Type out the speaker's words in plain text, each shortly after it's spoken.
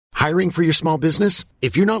Hiring for your small business?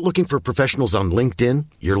 If you're not looking for professionals on LinkedIn,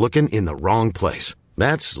 you're looking in the wrong place.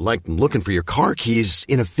 That's like looking for your car keys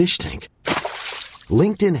in a fish tank.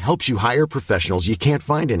 LinkedIn helps you hire professionals you can't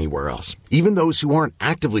find anywhere else, even those who aren't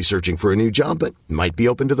actively searching for a new job but might be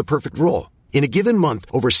open to the perfect role. In a given month,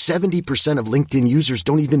 over 70% of LinkedIn users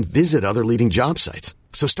don't even visit other leading job sites.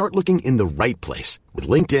 So start looking in the right place. With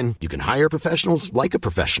LinkedIn, you can hire professionals like a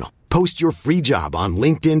professional. Post your free job on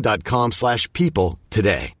linkedin.com/people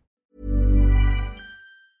today.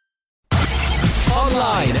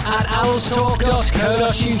 Online at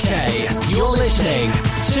owlstalk.co.uk. You're listening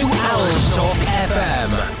to Owls Talk FM.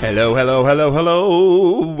 Hello, hello, hello,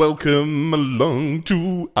 hello. Welcome along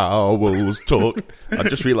to Owls Talk. I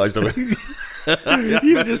just realised you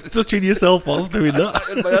were just touching yourself whilst doing that.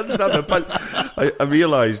 I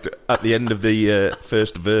realised at the end of the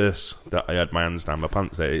first verse that I had my hands down my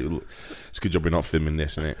pants there. It's a good job we're not filming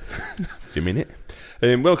this, isn't it? Filming it.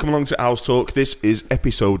 Welcome along to Owls Talk. This is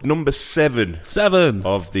episode number 7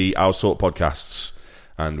 of the Owls Talk podcasts.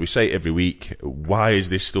 And we say it every week, why is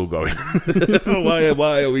this still going?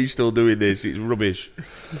 why are we still doing this? It's rubbish.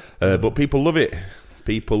 But people love it.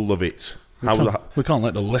 People love it. We can't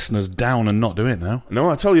let the listeners down and not do it now. No,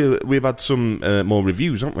 I tell you, we've had some more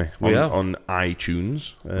reviews, haven't we? On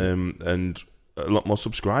iTunes, and a lot more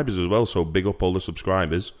subscribers as well, so big up all the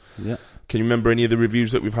subscribers. Yeah. Can you remember any of the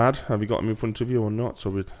reviews that we've had? Have you got them in front of you or not?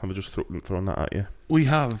 So have I just thrown that at you? We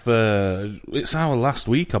have, it's our last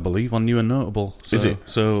week, I believe, on New and Notable. So, is it?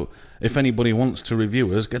 So if anybody wants to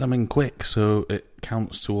review us, get them in quick, so it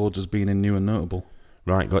counts towards us being in New and Notable.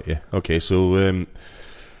 Right, got you. Okay, so...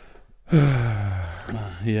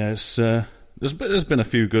 yes, there's been a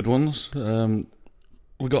few good ones.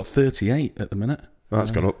 We've got 38 at the minute.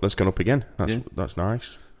 That's gone up. That's gone up again. That's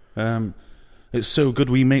nice. It's so good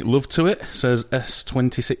we make love to it, says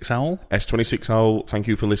S26 Owl. S26 Owl, thank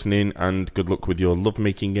you for listening and good luck with your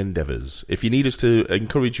love-making endeavours. If you need us to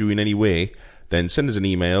encourage you in any way, then send us an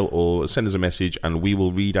email or send us a message and we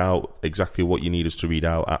will read out exactly what you need us to read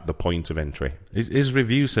out at the point of entry. His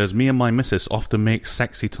review says, me and my missus often make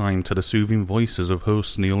sexy time to the soothing voices of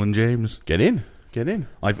hosts Neil and James. Get in.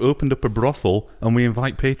 I've opened up a brothel and we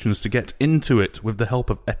invite patrons to get into it with the help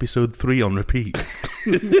of episode 3 on repeat.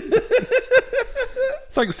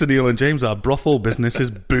 Thanks to Neil and James, our brothel business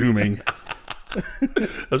is booming.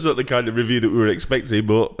 That's not the kind of review that we were expecting,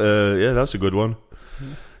 but yeah, that's a good one.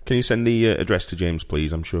 Can you send the address to James,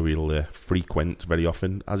 please? I'm sure he'll frequent very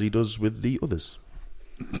often, as he does with the others.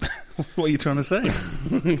 What are you trying to say?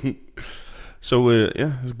 So,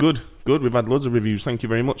 yeah, it's good. We've had loads of reviews. Thank you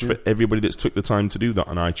very much for everybody that's took the time to do that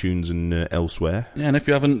on iTunes and elsewhere. Yeah, and if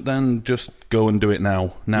you haven't, then just go and do it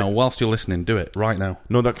now. Whilst you're listening, do it right now.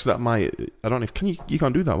 No, that might... I don't know if... You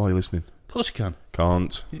can't do that while you're listening? Of course you can.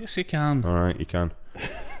 Can't. Yes, you can. All right, you can.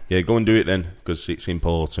 Yeah, go and do it then, because it's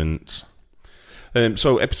important.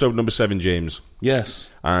 So, episode number 7, James. Yes.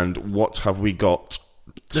 And what have we got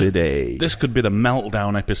today? This could be the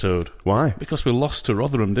meltdown episode. Why? Because we lost to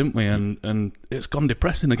Rotherham, didn't we? And it's gone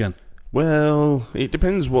depressing again. Well, it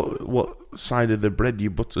depends what side of the bread you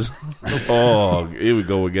butter. Oh, here we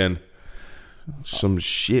go again. Some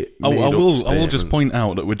shit. I will just point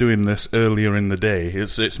out that we're doing this earlier in the day.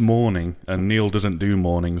 It's morning, and Neil doesn't do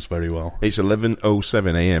mornings very well. It's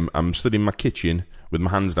 11:07 a.m. I'm stood in my kitchen with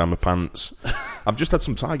my hands down my pants. I've just had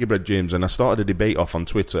some tiger bread, James, and I started a debate off on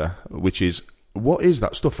Twitter, which is, what is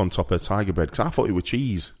that stuff on top of tiger bread? Because I thought it was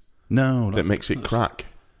cheese. No. That makes it crack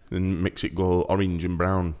and makes it go orange and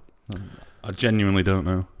brown. I genuinely don't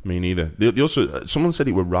know. Me neither. They also, someone said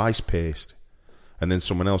it was rice paste, and then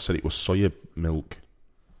someone else said it was soya milk.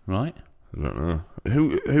 Right. I don't know.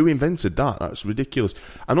 Who invented that? That's ridiculous.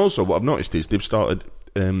 And also, what I've noticed is they've started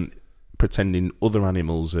pretending other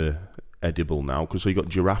animals are edible now, because you got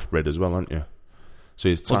giraffe bread as well, haven't you? So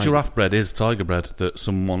it's giraffe bread is tiger bread that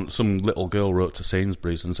some little girl wrote to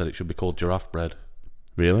Sainsbury's and said it should be called giraffe bread.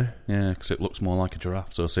 Really? Yeah, because it looks more like a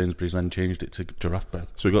giraffe, so Sainsbury's then changed it to giraffe bread.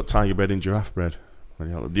 So we got tiger bread and giraffe bread.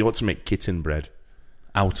 They ought to make kitten bread.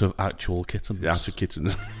 Out of actual kittens. Out of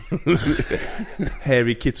kittens.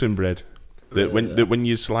 Hairy kitten bread. That when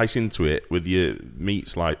you slice into it with your meat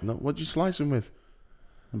slice... No, what do you slice them with?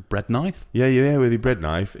 A bread knife? Yeah, with your bread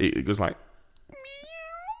knife. It goes like...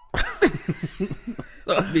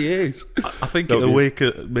 That'd be ace. I think it'll make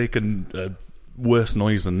a worse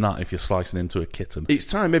noise than that if you're slicing into a kitten. It's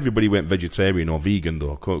time everybody went vegetarian or vegan,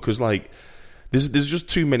 though, because there's just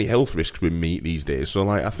too many health risks with meat these days. So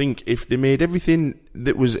I think if they made everything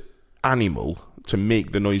that was animal to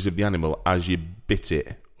make the noise of the animal as you bit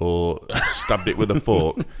it or stabbed it with a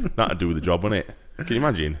fork, that'd do the job, wouldn't it? Can you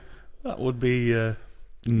imagine? That would be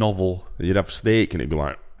novel. You'd have steak and it'd be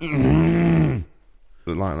like...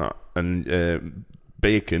 like that, and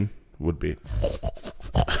bacon would be.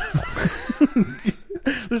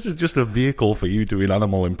 This is just a vehicle for you doing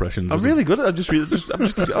animal impressions. I'm really good. I'm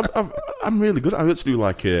really good. I had to do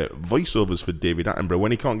like voiceovers for David Attenborough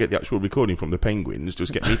when he can't get the actual recording from the Penguins.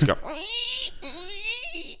 Just get me to go.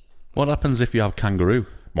 What happens if you have kangaroo?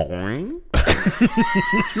 Boing.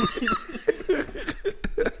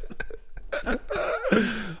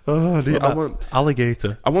 Oh dear!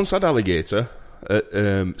 Alligator. I once had alligator at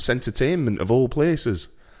Centertainment of all places,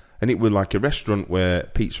 and it was like a restaurant where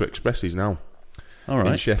Pizza Express is now. All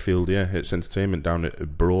right. In Sheffield, yeah, it's Entertainment down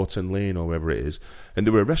at Broughton Lane or wherever it is. And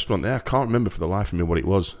there were a restaurant there. I can't remember for the life of me what it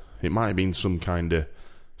was. It might have been some kind of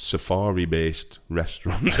safari-based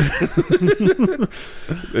restaurant.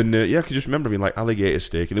 And yeah, I could just remember being like alligator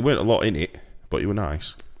steak, and there weren't a lot in it, but it were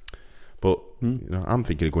nice. But you know, I'm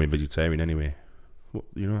thinking of going vegetarian anyway.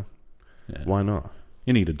 Yeah. Why not?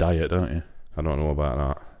 You need a diet, don't you? I don't know about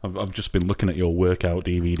that. I've just been looking at your workout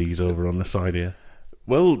DVDs over on the side here.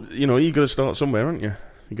 Well, you know, you got to start somewhere, aren't you?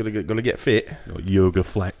 You got to get fit. Yoga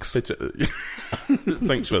flex. Thanks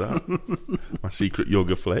for that. My secret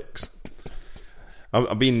yoga flex.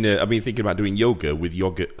 I've been thinking about doing yoga with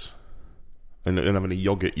yogurts, and having a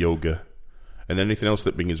yogurt yoga, and anything else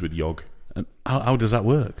that begins with yog. How does that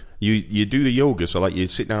work? You do the yoga, so like you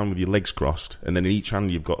sit down with your legs crossed, and then in each hand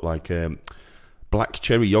you've got like black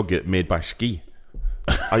cherry yogurt made by Ski.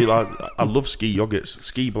 I love Ski yogurts.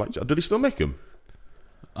 Ski black. Do they still make them?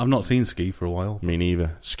 I've not seen Ski for a while. Me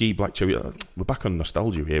neither. Ski black cherry. We're back on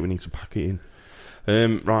nostalgia here. We need to pack it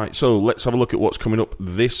in. Right, so let's have a look at what's coming up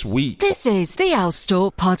this week. This is the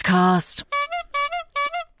Owlstalk Podcast.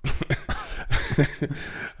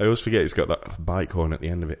 I always forget it's got that bike horn at the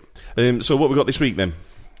end of it. So what we got this week then?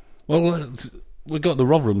 Well, we've got the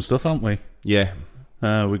Rotherham stuff, haven't we? Yeah.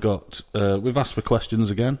 We've asked for questions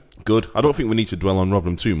again. Good. I don't think we need to dwell on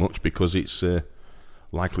Rotherham too much because it's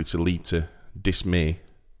likely to lead to dismay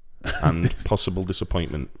and possible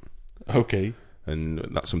disappointment. Okay. And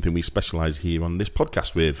that's something we specialise here on this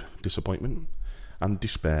podcast with, disappointment and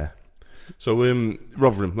despair. So,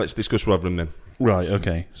 Rotherham, let's discuss Rotherham then. Right,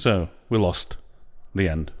 okay. So, we lost. The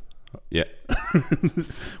end. Yeah.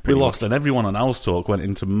 We lost, and everyone on Owlstalk went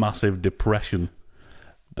into massive depression.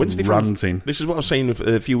 Wednesday ranting. Fans, this is what I was saying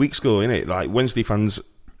a few weeks ago, innit? Like, Wednesday fans,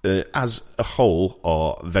 as a whole,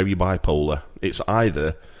 are very bipolar. It's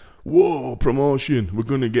either, whoa, promotion, we're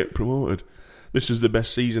going to get promoted. This is the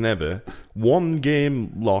best season ever. One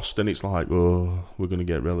game lost, and it's like, oh, we're going to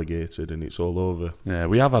get relegated, and it's all over. Yeah,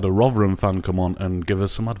 we have had a Rotherham fan come on and give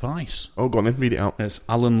us some advice. Oh, go on then, read it out. It's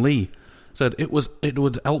Alan Lee. Said, it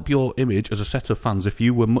would help your image as a set of fans if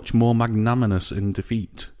you were much more magnanimous in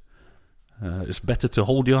defeat. It's better to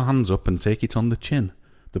hold your hands up and take it on the chin.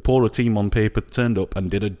 The poorer team on paper turned up and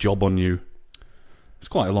did a job on you. It's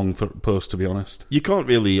quite a long post, to be honest. You can't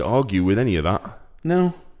really argue with any of that.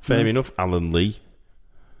 No. Fair enough, Alan Lee.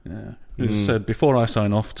 Yeah. He said, before I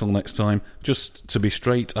sign off till next time, just to be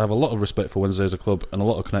straight, I have a lot of respect for Wednesday as a club and a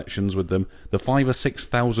lot of connections with them. The 5,000 or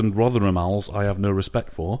 6,000 Rotherham Owls I have no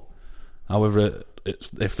respect for. However,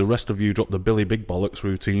 if the rest of you drop the Billy Big Bollocks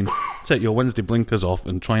routine, take your Wednesday blinkers off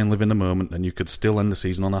and try and live in the moment, then you could still end the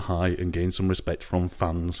season on a high and gain some respect from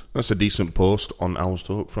fans. That's a decent post on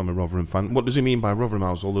Owlstalk from a Rotherham fan. What does he mean by Rotherham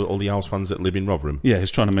Owls? All the Owls fans that live in Rotherham? Yeah,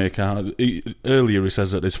 he's trying to make out... Earlier he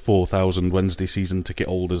says that there's 4,000 Wednesday season ticket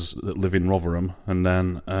holders that live in Rotherham, and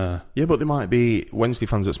then... Yeah, but there might be Wednesday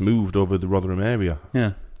fans that's moved over the Rotherham area.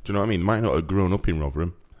 Yeah. Do you know what I mean? They might not have grown up in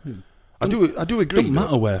Rotherham. I do agree. It doesn't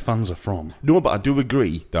matter where fans are from. No, but I do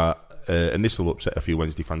agree that, and this will upset a few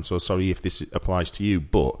Wednesday fans, so sorry if this applies to you,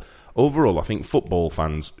 but overall I think football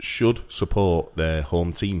fans should support their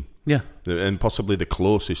home team. Yeah. And possibly the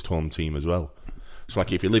closest home team as well. It's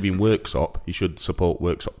like if you live in Worksop, you should support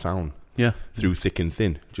Worksop Town. Yeah. Through thick and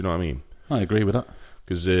thin. Do you know what I mean? I agree with that.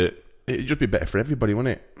 Because it'd just be better for everybody,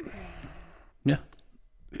 wouldn't it? Yeah.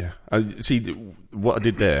 Yeah. See, what I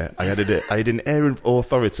did there, I had an air of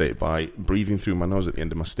authority by breathing through my nose at the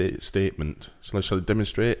end of my statement. So shall I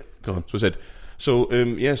demonstrate? Go on. So I said,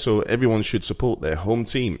 so everyone should support their home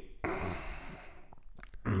team.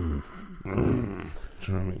 Do you know what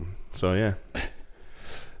I mean? So, yeah.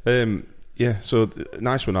 So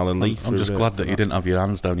nice one, Alan Lee. I'm just glad that you didn't have your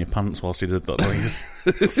hands down your pants whilst you did that noise.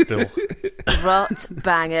 Still. Rot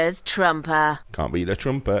bangers trumper. Can't beat a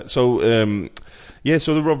trumper. So,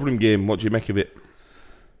 so the Rotherham game, what do you make of it?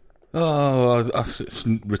 Oh, it's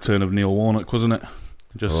return of Neil Warnock, wasn't it?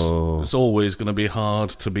 It's always going to be hard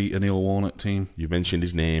to beat a Neil Warnock team. You mentioned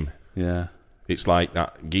his name. Yeah. It's like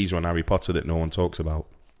that geezer on Harry Potter that no one talks about.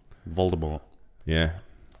 Voldemort. Yeah.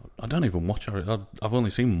 I don't even watch it. I've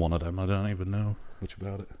only seen one of them. I don't even know much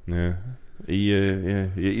about it. Yeah.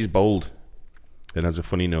 He's bold and has a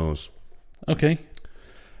funny nose. Okay.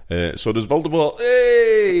 So does Voldemort.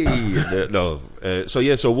 Hey!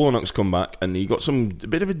 So Warnock's come back and he got a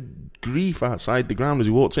bit of a grief outside the ground as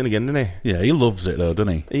he walked in again, didn't he? Yeah, he loves it though,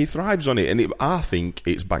 doesn't he? He thrives on it, and I think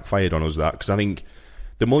it's backfired on us, that, because I think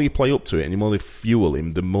the more you play up to it and the more they fuel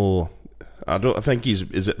him, the more... I think he's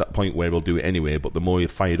at that point where he'll do it anyway, but the more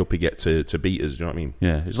fired up he gets to beat us, do you know what I mean?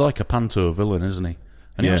 Yeah, he's like a panto villain, isn't he?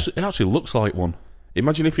 And he actually looks like one.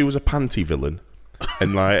 Imagine if he was a panty villain,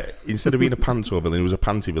 and like instead of being a panto villain, he was a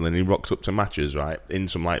panty villain, and he rocks up to matches, right, in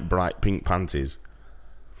some like bright pink panties.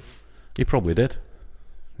 He probably did.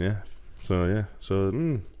 Yeah.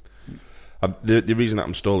 The reason that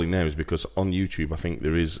I'm stalling now is because on YouTube I think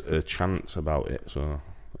there is a chant about it. So,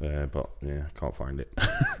 but yeah, can't find it.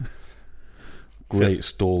 Great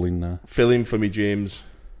stalling there. Fill in for me, James.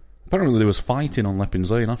 Apparently there was fighting on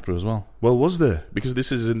Leppings Lane after as well. Well, was there? Because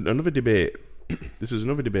this is another debate.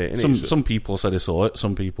 Isn't it? Some people said they saw it.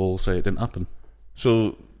 Some people say it didn't happen.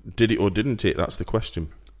 So, did it or didn't it? That's the question.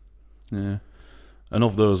 Yeah. And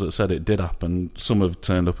of those that said it did happen, some have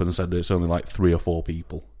turned up and said that it's only like 3 or 4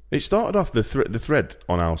 people. It started off, the thread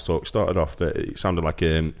on House Talk started off that it sounded like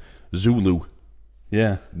Zulu.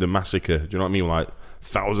 Yeah. The massacre. Do you know what I mean? Like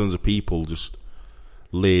thousands of people just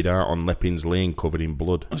laid out on Leppings Lane covered in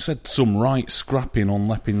blood. I said some right scrapping on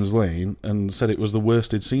Leppings Lane and said it was the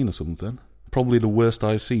worst he'd seen or something. Probably the worst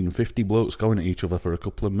I've seen. 50 blokes going at each other for a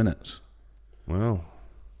couple of minutes. Well,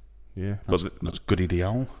 yeah. That's Goody the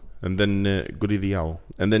Owl. And then Goody the Owl.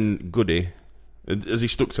 And then Goody, has he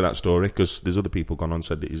stuck to that story? Because there's other people gone on and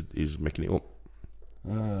said that he's making it up.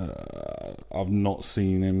 I've not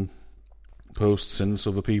seen him post since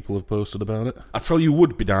other people have posted about it. I tell you,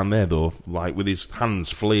 would be down there though, like with his hands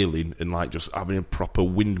flailing and like just having a proper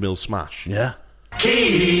windmill smash. Yeah.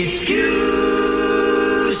 Keith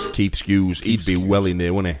Skews, he'd be well in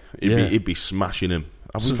there, wouldn't he? He'd be smashing him.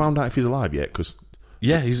 Have we found out if he's alive yet? Because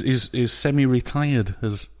he's semi-retired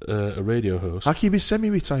as a radio host. How can he be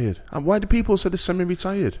semi-retired? And why do people say they're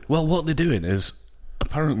semi-retired? Well, what they're doing is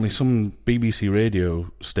apparently some BBC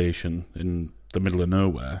radio station in the middle of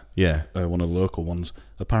nowhere, one of the local ones,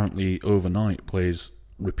 apparently overnight plays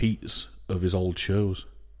repeats of his old shows.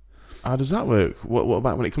 How does that work? What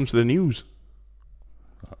about when it comes to the news?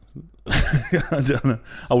 I don't know.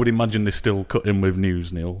 I would imagine they still cut in with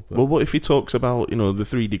news, Neil. Well, what if he talks about, the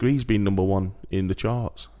 3 Degrees being number 1 in the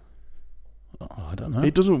charts? Oh, I don't know.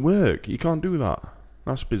 It doesn't work. You can't do that.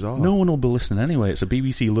 That's bizarre. No one will be listening anyway. It's a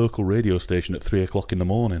BBC local radio station at 3 o'clock in the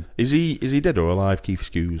morning. Is he dead or alive, Keith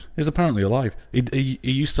Skews? He's apparently alive. He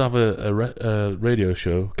used to have a radio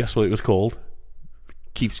show. Guess what it was called?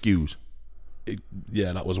 Keith Skews.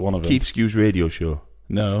 Yeah, that was one of them. Keith Skews Radio Show.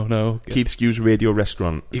 No. Keith Skews Radio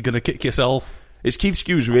Restaurant. You're going to kick yourself. It's Keith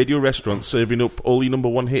Skews Radio Restaurant serving up all your number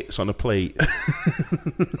 1 hits on a plate.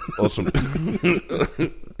 Or something.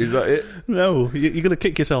 Is that it? No, you're going to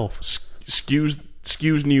kick yourself.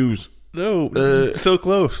 Skews News. No, so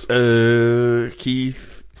close.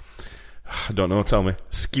 Keith... I don't know, tell me.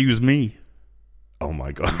 Excuse me. Oh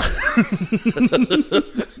my God.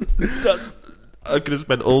 I could have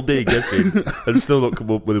spent all day guessing and still not come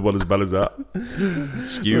up with one as bad as that.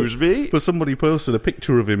 Excuse me? But somebody posted a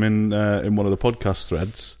picture of him in one of the podcast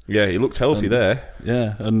threads. Yeah, he looks healthy there.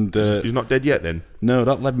 Yeah, and... he's not dead yet then? No,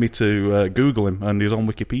 that led me to Google him, and he's on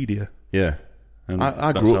Wikipedia. Yeah. And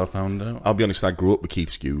that's how I found out. I'll be honest, I grew up with Keith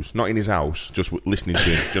Skews. Not in his house, just listening to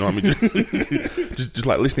him. Do you know what I mean? just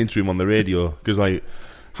like listening to him on the radio. Because like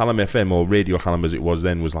Hallam FM, or Radio Hallam as it was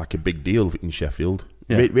then, was like a big deal in Sheffield.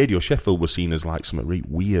 Yeah. Radio Sheffield was seen as like something really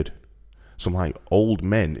weird. Some like old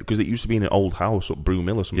men, because it used to be in an old house up Broom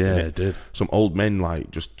Hill or something. Yeah, it did. Some old men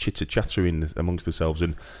like just chitter-chattering amongst themselves.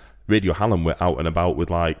 And Radio Hallam were out and about with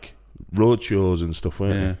like road shows and stuff,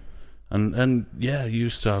 weren't they? And you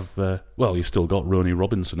used to have... you still got Ronnie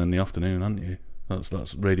Robinson in the afternoon, haven't you?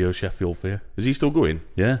 That's Radio Sheffield for you. Is he still going?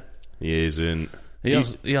 Yeah. He isn't. He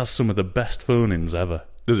has some of the best phone-ins ever.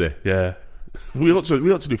 Does he? Yeah. We ought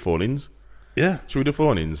to do phone-ins. Yeah. Should we do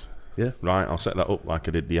phone-ins? Yeah. Right, I'll set that up like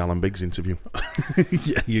I did the Alan Biggs interview.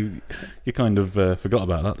 Yeah, you kind of forgot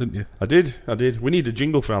about that, didn't you? I did. We need a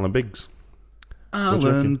jingle for Alan Biggs.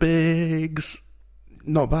 Alan Biggs.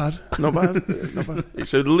 Not bad. Not bad.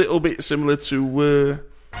 It's a little bit similar to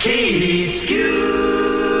Keith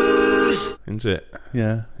Skews, isn't it?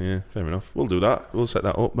 Yeah. Yeah, fair enough. We'll do that. We'll set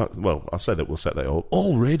that up. Well, I said that we'll set that up.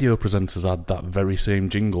 All radio presenters had that very same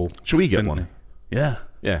jingle. Should we get one? Yeah.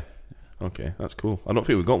 Yeah. Okay, that's cool. I don't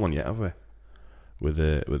think we've got one yet, have we? With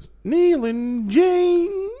Neil and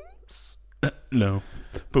James. No.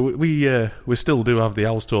 But we still do have the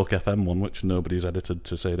Owls Talk FM one, which nobody's edited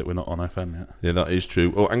to say that we're not on FM yet. Yeah, that is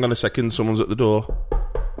true. Oh, hang on a second. Someone's at the door.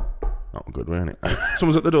 Not good, wasn't it?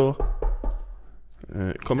 Someone's at the door.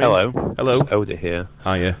 Come in. Hello. Hello. Elder here.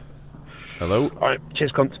 Hiya. Hello. Alright,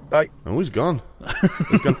 cheers, cunt. Bye. Oh, he's gone.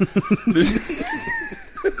 He's gone.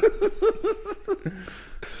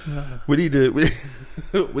 We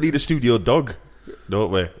need a studio dog,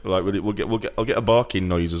 don't we? Like I'll get a barking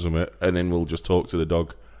noise or something, and then we'll just talk to the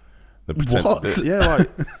dog. What?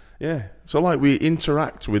 Yeah. So like we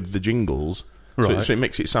interact with the jingles, right? So it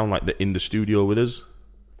makes it sound like they're in the studio with us.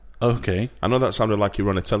 Okay. I know that sounded like he were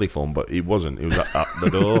on a telephone, but he wasn't. He was at the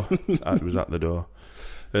door. He was at the door.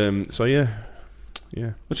 So yeah.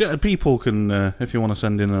 But yeah, people can, if you want to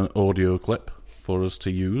send in an audio clip for us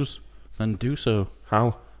to use, then do so.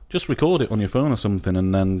 How? Just record it on your phone or something,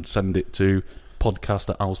 and then send it to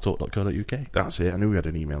podcast@owlstalk.co.uk. That's it. I knew we had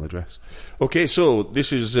an email address. Okay, so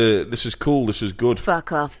this is cool. This is good.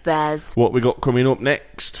 Fuck off, Bez. What we got coming up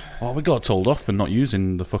next? Oh, we got told off for not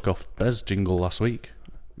using the Fuck Off Bez jingle last week.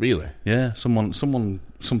 Really? Yeah, some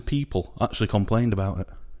people actually complained about it.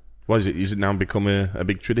 Why is it? Is it now become a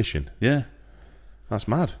big tradition? Yeah. That's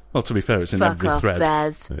mad. Well, to be fair, it's in Fuck every off, thread.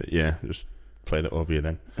 Bez. Yeah, just played it over you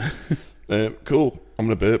then. Cool. I'm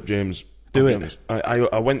going to burp, James. Do I'll it. be honest.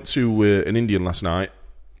 I went to an Indian last night.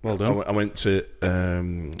 Well done. I went to,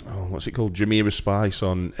 what's it called? Jumeirah Spice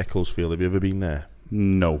on Ecclesfield. Have you ever been there?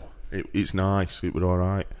 No. It's nice. It was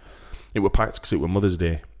alright. It were packed because it were Mother's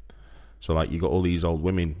Day. So, like, you got all these old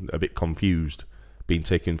women a bit confused being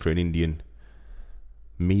taken for an Indian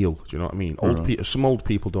meal. Do you know what I mean? Some old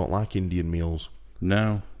people don't like Indian meals.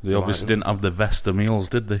 No. They obviously didn't have the Vesta meals,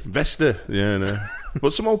 did they? Vesta, yeah, no.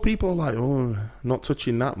 But some old people are like, oh, not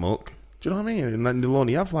touching that muck. Do you know what I mean? And then they'll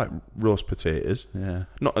only have, like, roast potatoes. Yeah.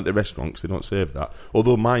 Not at the restaurants, they don't serve that.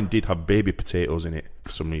 Although mine did have baby potatoes in it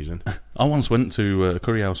for some reason. I once went to a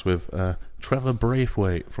curry house with Trevor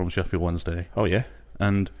Braithwaite from Sheffield Wednesday. Oh, yeah?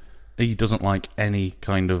 And he doesn't like any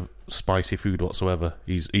kind of spicy food whatsoever.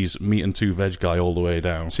 He's meat and two veg guy all the way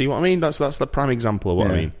down. See what I mean? That's the prime example of what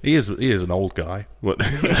I mean. He is an old guy. What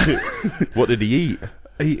What did he eat?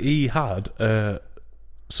 He had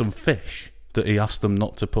some fish that he asked them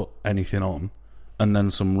not to put anything on, and then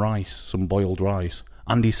some rice, some boiled rice.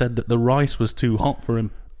 And he said that the rice was too hot for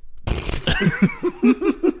him.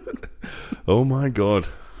 Oh my God.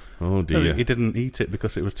 Oh dear. He didn't eat it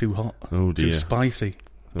because it was too hot. Oh dear. Too spicy.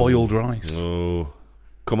 Boiled rice. Oh.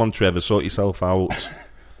 Come on, Trevor, sort yourself out.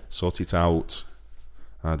 Sort it out.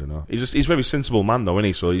 I don't know. He's a very sensible man, though, isn't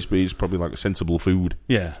he? So he's probably like a sensible food.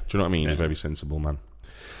 Yeah. Do you know what I mean? Yeah. He's a very sensible man.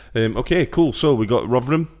 Okay, cool. So we got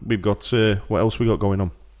Rotherham. We've got what else we got going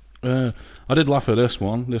on? I did laugh at this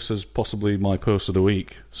one. This is possibly my post of the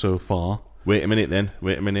week so far. Wait a minute, then.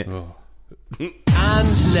 Wait a minute. Oh.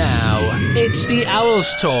 And now, it's the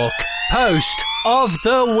Owls Talk Post of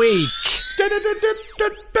the Week.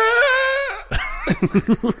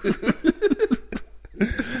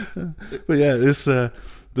 But yeah, it's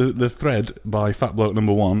the thread by Fat Bloke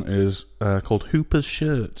Number 1 is called Hooper's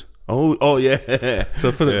Shirt. Oh yeah.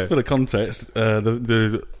 So for the context,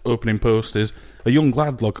 the opening post is a young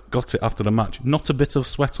lad got it after the match. Not a bit of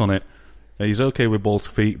sweat on it. He's okay with ball to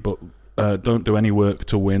feet, but don't do any work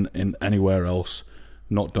to win in anywhere else.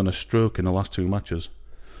 Not done a stroke in the last 2 matches.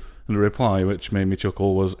 And the reply, which made me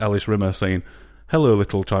chuckle, was Ellis Rimmer saying, "Hello,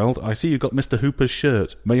 little child. I see you got Mr. Hooper's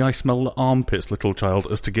shirt. May I smell the armpits, little child,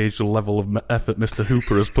 as to gauge the level of effort Mr.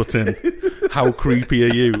 Hooper has put in? How creepy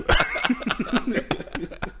are you?"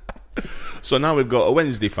 So now we've got a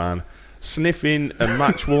Wednesday fan sniffing a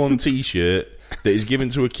match-worn T-shirt that is given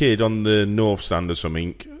to a kid on the North Stand or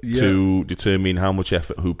something to determine how much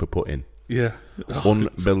effort Hooper put in. Yeah.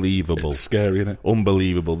 Unbelievable. It's scary, isn't it?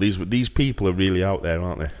 Unbelievable. These people are really out there,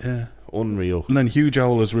 aren't they? Yeah. Unreal. And then Huge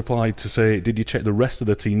Owl has replied to say, "Did you check the rest of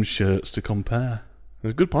the team's shirts to compare?"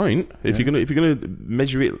 That's a good point. If you're gonna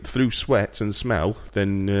measure it through sweat and smell,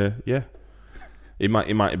 then yeah, it might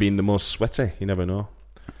have been the most sweaty. You never know.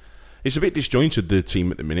 It's a bit disjointed, the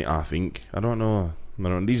team at the minute. I think. I don't know.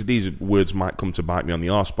 These words might come to bite me on the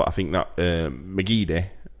arse, but I think that McGeady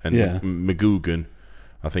and McGugan,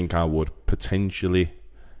 I think I would potentially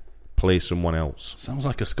play someone else. Sounds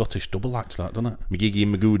like a Scottish double act, that, doesn't it? McGeady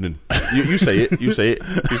and McGoonan. You say it. You say it.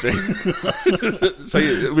 You say it. Say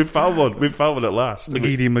it. We've found one. We've found one at last.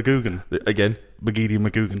 McGeady and McGugan. Again. McGeady and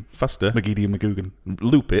McGugan. Faster. McGeady and McGugan.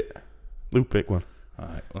 Loop it. Go on.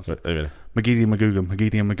 Alright. McGeady and McGugan.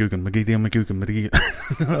 McGeady and McGugan. McGeady and McGugan.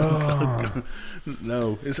 Oh.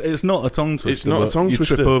 No, it's not a tongue twister. It's not a tongue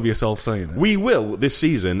twister. You trip over yourself saying it. We will, this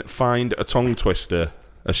season, find a tongue twister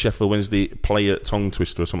a Sheffield Wednesday player tongue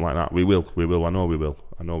twister or something like that. We will. I know we will.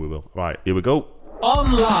 Right, here we go.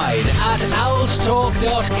 Online at owlstalk.co.uk.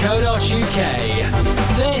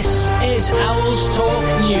 This is Owls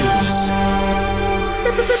Talk News.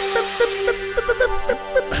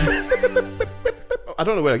 I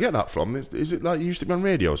don't know where I get that from. Is it like it used to be on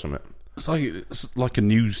radio or something? It's like a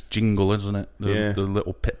news jingle, isn't it? The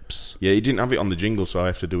little pips. Yeah, he didn't have it on the jingle, so I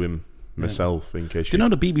have to do him myself in case. Do you know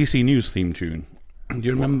the BBC News theme tune? Do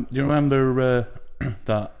you remember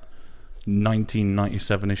that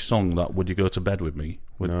 1997-ish song, that "Would You Go to Bed With Me"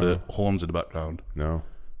 with the horns in the background? No.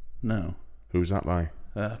 Who's that by?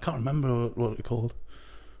 I can't remember what it called.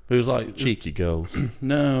 It was like Cheeky Girls.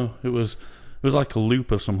 No, it was like a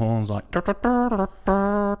loop of some horns, like. That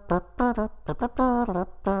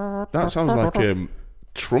sounds like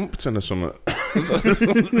Trumpton or something.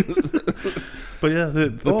 But yeah,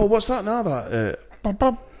 what's that now? That I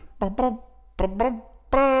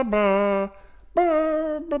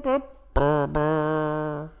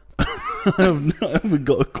haven't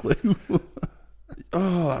got a clue.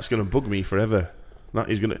 Oh, that's going to bug me forever. That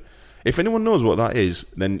is going to. If anyone knows what that is,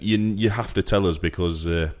 then you have to tell us, because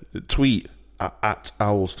tweet at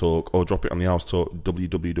Owls Talk or drop it on the Owls Talk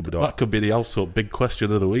www. That could be the Owls Talk big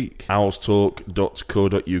question of the week.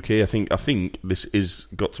 owlstalk.co.uk. I think this is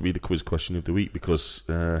got to be the quiz question of the week, because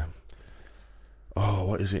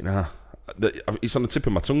what is it now? It's on the tip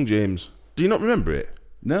of my tongue, James. Do you not remember it?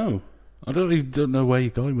 No, I don't know where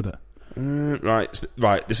you're going with it.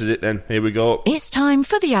 Right, this is it then. Here we go. It's time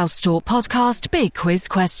for the Owls Talk podcast big quiz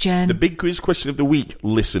question. The big quiz question of the week,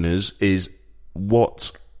 listeners, is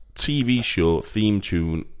what TV show theme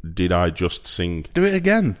tune did I just sing? Do it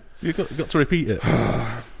again. You got to repeat it.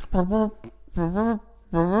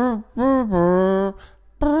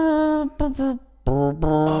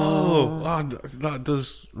 That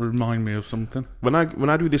does remind me of something. When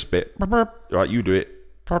I do this bit, right, you do it.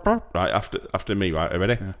 Right, after me, right, are you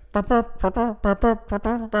ready? Yeah.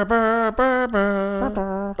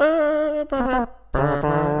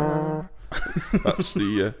 That's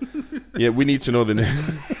the we need to know the name.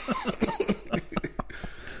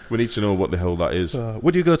 We need to know what the hell that is.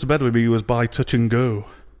 Would You Go to Bed With Me was by Touch and Go.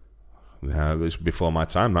 Yeah, it was before my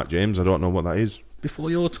time, that, James. I don't know what that is. Before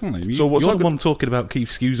your time? So what's you're that the one talking about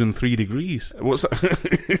Keith Skews and 3 Degrees. What's that?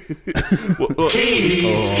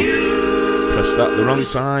 Pressed that the wrong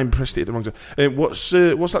time. Pressed it at the wrong time. What's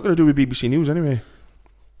that going to do with BBC News anyway?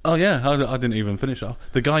 Oh yeah, I didn't even finish off.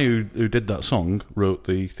 The guy who did that song wrote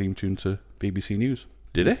the theme tune to BBC News.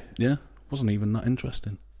 Did he? Yeah, wasn't even that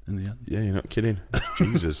interesting in the end. Yeah, you're not kidding.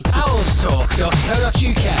 Jesus. Owlstalk.co.uk,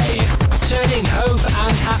 turning hope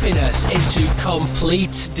and happiness into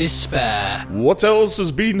complete despair. What else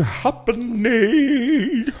has been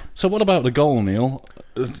happening? So what about the goal, Neil?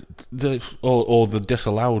 Or the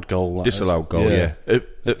disallowed goal? Disallowed goal, yeah.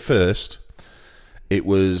 At first, there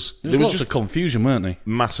was lots just of confusion, weren't there?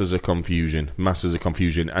 masses of confusion,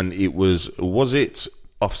 and it was it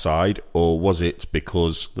offside or was it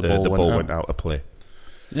because the ball went out of play?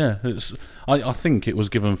 Yeah, I think it was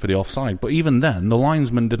given for the offside, but even then, the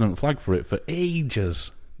linesman didn't flag for it for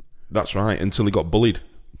ages. That's right, until he got bullied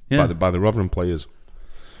by the Rotherham players.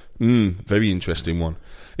 Very interesting one.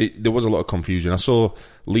 There was a lot of confusion. I saw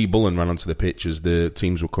Lee Bullen ran onto the pitch as the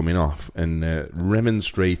teams were coming off and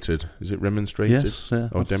remonstrated. Is it remonstrated? Yes, yeah.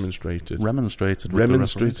 Or demonstrated? Remonstrated.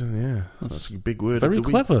 Remonstrated, yeah. That's a big word very of the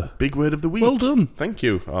clever. week. Big word of the week. Well done. Thank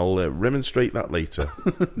you. I'll remonstrate that later.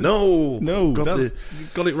 No, you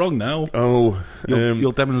got it wrong now. Oh,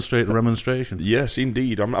 You'll demonstrate the remonstration. Yes,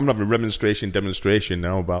 indeed. I'm having a demonstration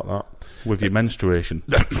now about that. With your menstruation.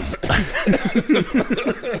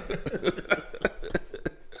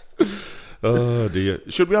 Oh dear.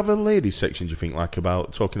 Should we have a ladies section, do you think, like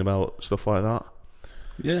about talking about stuff like that?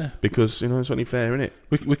 Yeah. Because, it's only fair, isn't it?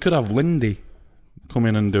 We could have Lindy come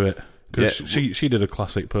in and do it. Because she did a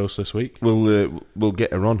classic post this week. We'll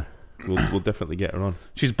get her on. We'll definitely get her on.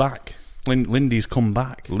 She's back. Lindy's come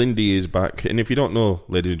back. Lindy is back. And if you don't know,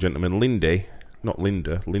 ladies and gentlemen, Lindy, not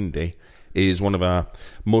Linda, Lindy, is one of our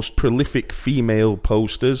most prolific female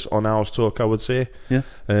posters on Owls Talk, I would say. Yeah.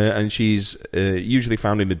 And she's usually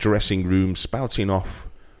found in the dressing room spouting off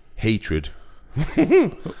hatred.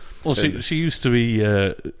 Well, she used to be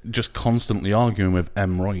just constantly arguing with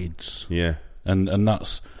Emroids. Yeah. And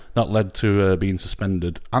that led to her being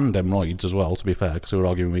suspended, and Emroids as well, to be fair, because they were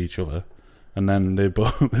arguing with each other. And then they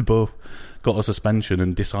both got a suspension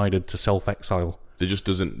and decided to self-exile. There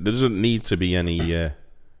doesn't need to be any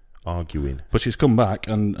arguing. But she's come back,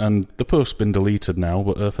 and the post's been deleted now,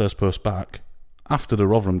 but her first post back after the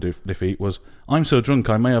Rotherham defeat was, "I'm so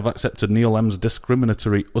drunk I may have accepted Neil M's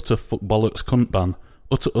discriminatory utter fuck bollocks cunt ban.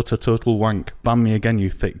 utter total wank. Ban me again, you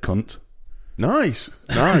thick cunt. Nice.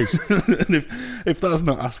 And if that's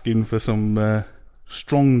not asking for some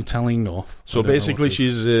strong telling off. So basically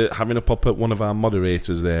she's having a pop at one of our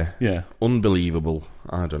moderators there. Yeah. Unbelievable.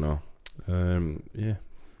 I don't know. Yeah.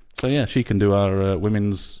 So yeah, she can do our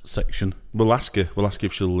women's section. We'll ask her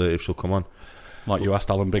if she'll come on. Like you asked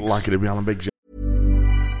Alan Biggs. Like it to be Alan Biggs.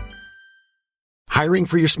 Hiring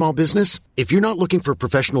for your small business? If you're not looking for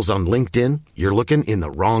professionals on LinkedIn, you're looking in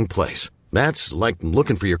the wrong place. That's like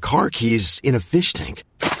looking for your car keys in a fish tank.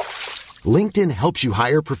 LinkedIn helps you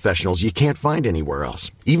hire professionals you can't find anywhere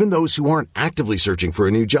else, even those who aren't actively searching for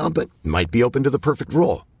a new job but might be open to the perfect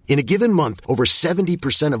role. In a given month, over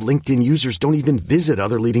 70% of LinkedIn users don't even visit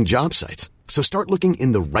other leading job sites. So start looking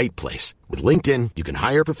in the right place. With LinkedIn, you can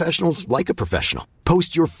hire professionals like a professional.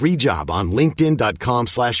 Post your free job on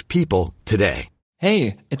linkedin.com/people today.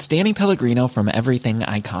 Hey, it's Danny Pellegrino from Everything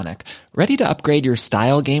Iconic. Ready to upgrade your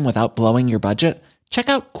style game without blowing your budget? Check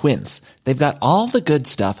out Quince. They've got all the good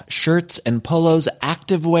stuff, shirts and polos,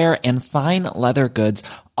 activewear, and fine leather goods,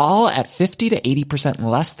 all at 50 to 80%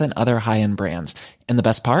 less than other high-end brands. And the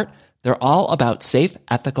best part? They're all about safe,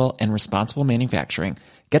 ethical, and responsible manufacturing.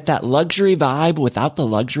 Get that luxury vibe without the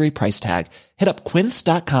luxury price tag. Hit up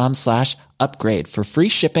quince.com/upgrade for free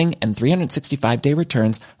shipping and 365-day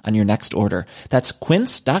returns on your next order. That's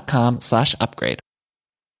quince.com/upgrade.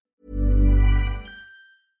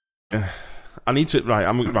 I need to...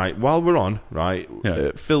 Right, while we're on, right,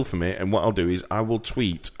 Yeah. fill for me, and what I'll do is I will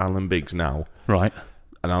tweet Alan Biggs now, Right.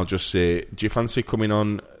 and I'll just say, do you fancy coming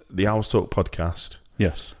on the Owls Talk podcast?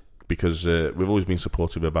 Yes. Because we've always been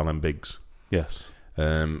supportive of Alan Biggs. Yes.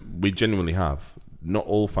 We genuinely have. Not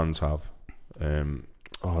all fans have.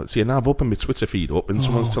 See, now I've opened my Twitter feed up and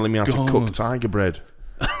someone's telling me how to cook tiger bread.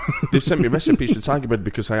 They've sent me recipes to tiger bread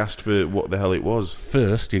because I asked for what the hell it was.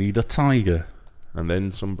 First, you need a tiger. And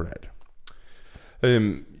then some bread.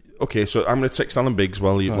 Okay, so I'm going to text Alan Biggs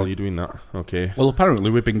while you're doing that. Okay. Well, apparently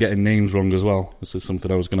we've been getting names wrong as well. This is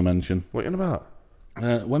something I was going to mention. What are you on about?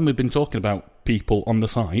 When we've been talking about people on the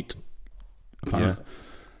site... Yeah.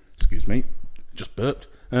 Excuse me. Just burped.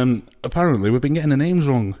 Apparently we've been getting the names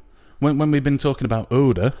wrong. When we've been talking about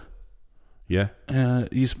Oda... Yeah.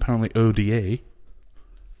 He's apparently ODA.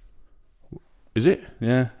 Is it?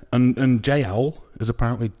 Yeah. And J-Owl is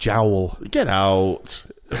apparently Jowl. Get out.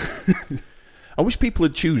 I wish people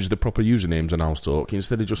would choose the proper usernames on Owls Talk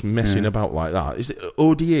instead of just messing about like that. Is it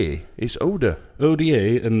ODA? It's Oda.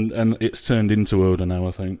 ODA, and it's turned into Oda now,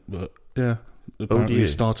 I think. But, yeah. Apparently ODA. it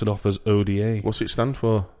started off as ODA. What's it stand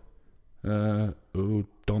for?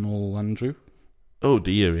 O'Donnell Andrew. Oh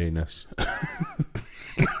dear, anus.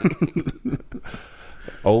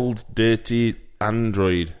 Old dirty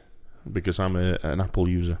Android, because I'm an Apple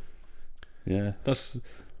user. Yeah, that's a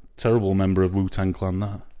terrible member of Wu-Tang Clan,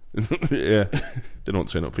 that. Yeah, they don't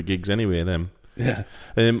turn up for gigs anyway, them. Yeah.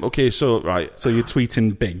 Okay, so, right. So you're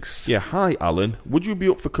tweeting Biggs. Yeah, hi Alan, would you be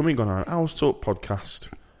up for coming on our Owls Talk podcast?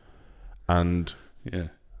 And Yeah.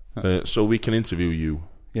 so we can interview you.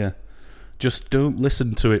 Yeah. Just don't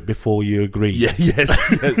listen to it before you agree. Yeah, yes.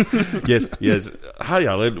 Hi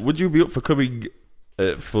Alan, would you be up for coming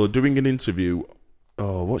for doing an interview?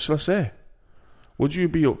 Oh, what shall I say? Would you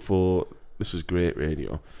be up for... This is great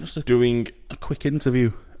radio. Just doing a quick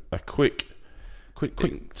interview. a quick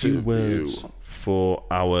 2 words. for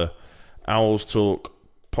our Owls Talk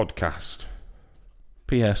podcast.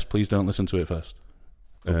 P.S. Please don't listen to it first.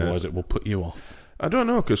 Otherwise it will put you off. I don't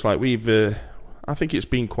know, because like we've... I think it's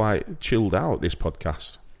been quite chilled out, this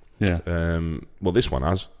podcast. Yeah. Well, this one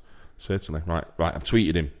has, certainly. Right, I've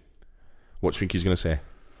tweeted him. What do you think he's going to say?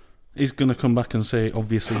 He's going to come back and say,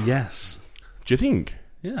 obviously, yes. Do you think?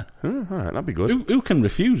 Yeah. Oh, all right, that'd be good. Who can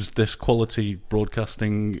refuse this quality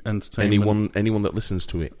broadcasting entertainment? Anyone that listens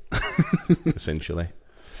to it, essentially.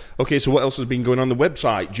 Okay, so what else has been going on the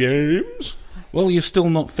website, James? Well, you've still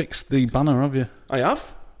not fixed the banner, have you? I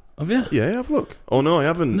have. Have you? Yeah, I have. Look. Oh no, I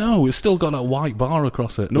haven't. No, it's still got that white bar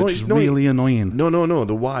across it, No, which it's is not. really annoying. No.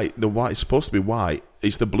 The white is supposed to be white.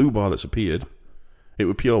 It's the blue bar that's appeared. It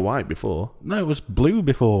was pure white before. No, it was blue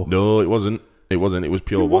before. No, it wasn't. It was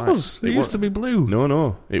pure white. It used to be blue.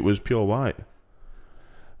 No, it was pure white.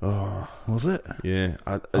 Oh, Was it? yeah.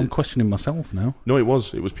 I'm questioning myself now. No, it was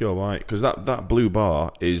pure white, because that blue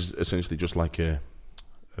bar is essentially just like a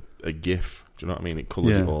GIF. Do you know what I mean? It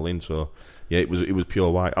colours it all in. So yeah, it was pure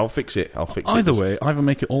white. I'll fix it. Either way, either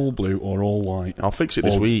make it all blue or all white. I'll fix it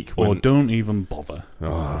this week. Or don't even bother.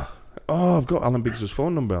 Oh, I've got Alan Biggs'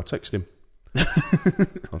 phone number. I'll text him.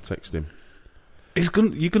 You're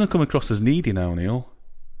going to come across as needy now, Neil.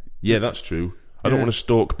 Yeah, that's true. I don't want to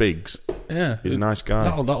stalk Biggs. Yeah. He's a nice guy.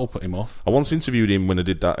 That'll put him off. I once interviewed him when I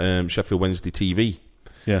did that Sheffield Wednesday TV.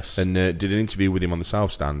 Yes. And did an interview with him on the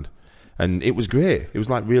South Stand. And it was great. It was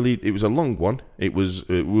like really... It was a long one. It was...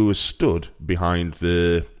 we were stood behind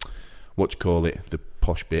the... The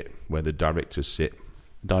posh bit where the directors sit.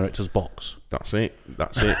 Director's box. That's it.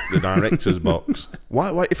 The director's box.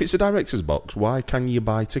 Why? If it's a director's box, why can you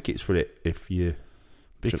buy tickets for it if you...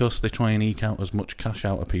 Because they try and eke out as much cash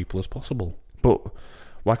out of people as possible. But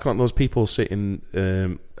why can't those people sit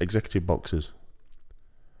in executive boxes?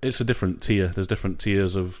 It's a different tier. There's different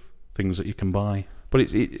tiers of things that you can buy. But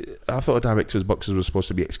I thought a director's boxes were supposed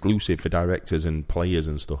to be exclusive for directors and players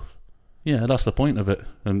and stuff. Yeah, that's the point of it.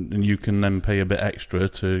 And you can then pay a bit extra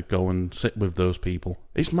to go and sit with those people.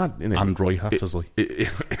 It's mad, isn't it? And Roy Hattersley.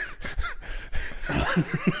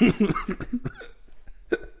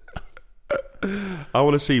 I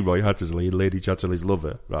want to see Roy Hattersley and Lady Hattersley's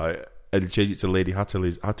lover, right? And change it to Lady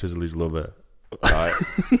Hattersley's lover, right?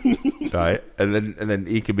 Right? And then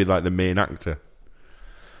he could be like the main actor.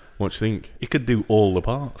 What do you think? He could do all the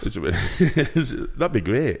parts. That'd be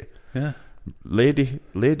great. Yeah. Lady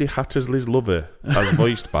Hattersley's lover, as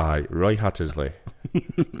voiced by Roy Hattersley,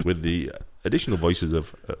 with the additional voices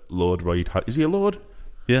of Lord Roy. Is he a lord?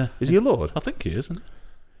 Yeah. Is he a lord? I think he is, isn't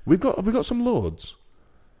he? Have we got some lords?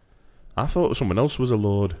 I thought someone else was a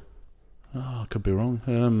lord. Oh, I could be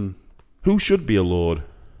wrong. Who should be a lord?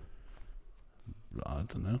 I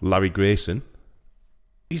don't know. Larry Grayson.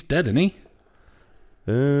 He's dead, isn't he?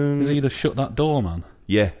 Is he the shut that door man?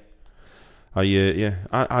 Yeah.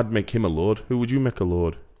 I'd make him a lord. Who would you make a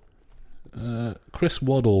lord? Chris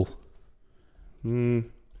Waddle. Yeah.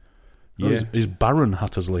 He's Baron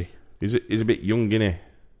Hattersley. He's a bit young, isn't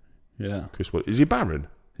he? Yeah. Chris Waddle. Is he Baron?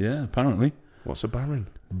 Yeah, apparently. What's a Baron?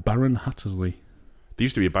 Baron Hattersley. There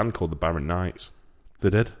used to be a band called the Baron Knights. They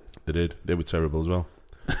did? They did. They were terrible as well.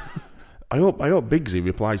 I hope Biggsy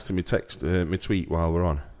replies to my tweet while we're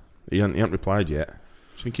on. He hasn't replied yet. Do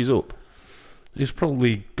you think he's up? He's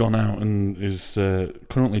probably gone out and is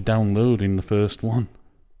currently downloading the first one.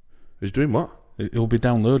 He's doing what? He'll be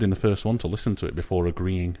downloading the first one to listen to it before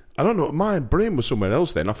agreeing. I don't know. My brain was somewhere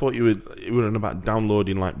else then. I thought you were on about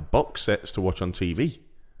downloading like box sets to watch on TV.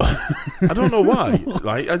 I don't know why.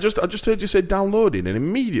 Like I just heard you say downloading, and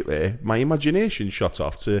immediately my imagination shot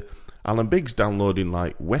off to Alan Biggs downloading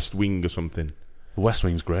like West Wing or something. West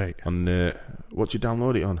Wing's great. And what'd you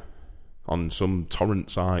download it on? On some torrent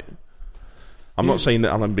site. I'm not saying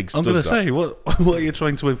that Alan Biggs does that. I'm going to say, what are you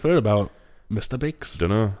trying to infer about Mr. Biggs? Don't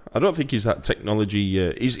know. I don't think he's that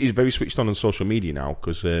technology... he's very switched on social media now,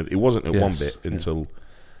 because it wasn't at one bit until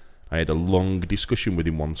I had a long discussion with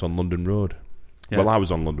him once on London Road. Yeah. Well, I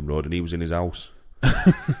was on London Road and he was in his house.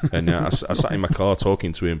 And I sat in my car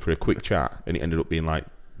talking to him for a quick chat, and it ended up being like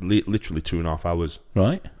literally 2.5 hours.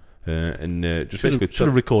 Right. Just should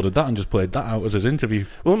have recorded that and just played that out as his interview.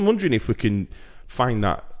 Well, I'm wondering if we can find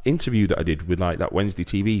that interview that I did with like that Wednesday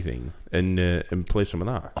TV thing and play some of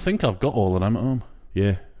that. I think I've got all of them at home.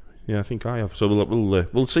 Yeah, I think I have. So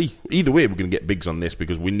we'll see. Either way, we're going to get Biggs on this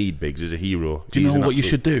because we need Biggs. He's a hero. Do you know what you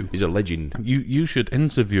should do? He's a legend. You should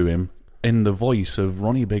interview him in the voice of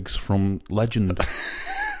Ronnie Biggs from Legend.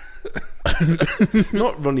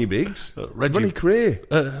 Not Ronnie Biggs. Ronnie Cray.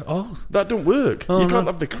 That don't work. You can't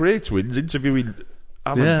have the Cray twins interviewing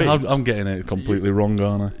Alan Biggs. I'm getting it completely wrong,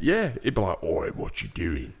 aren't I? Yeah, he'd be like, "Oi, what you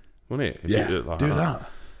doing?" Wouldn't it? Do that.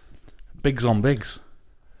 Biggs on Biggs.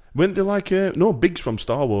 Weren't they like Biggs from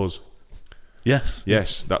Star Wars? Yes,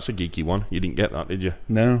 that's a geeky one. You didn't get that, did you?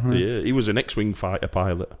 No. Yeah, he was an X-wing fighter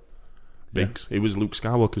pilot. Biggs. Yeah. He was Luke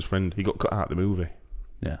Skywalker's friend. He got cut out of the movie.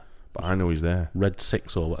 Yeah. But I know he's there. Red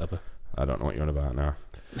 6 or whatever. I don't know what you're on about now.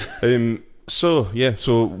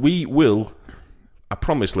 So we will, I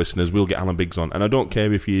promise listeners, we'll get Alan Biggs on. And I don't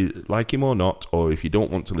care if you like him or not, or if you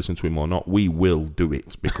don't want to listen to him or not, we will do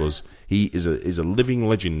it because he is a living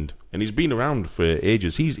legend. And he's been around for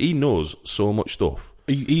ages. He knows so much stuff.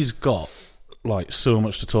 He's got like so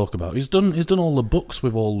much to talk about. He's done all the books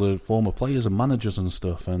with all the former players and managers and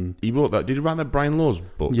stuff. And he wrote that. Did he write that Brian Law's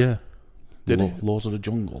book? Yeah. Did he? Laws of the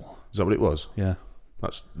Jungle. Is that what it was? Yeah.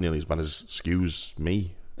 That's nearly as bad as Excuse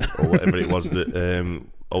Me or whatever it was that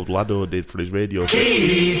old Lado did for his radio show.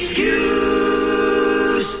 Excuse.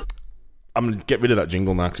 I'm going to get rid of that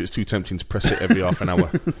jingle now because it's too tempting to press it every half an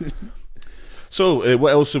hour. So,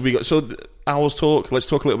 what else have we got? So, Owls Talk. Let's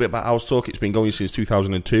talk a little bit about Owls Talk. It's been going since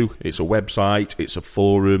 2002. It's a website. It's a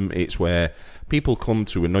forum. It's where people come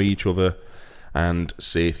to annoy each other and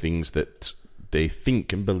say things that they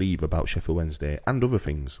think and believe about Sheffield Wednesday and other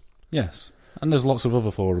things. Yes. And there's lots of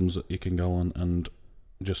other forums that you can go on and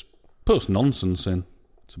just post nonsense in,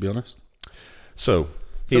 to be honest. So,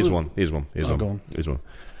 Here's one. Go on. Here's one.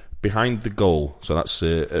 Behind the Goal. So that's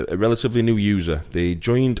a relatively new user. They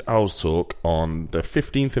joined Owls Talk on the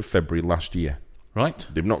 15th of February last year. Right.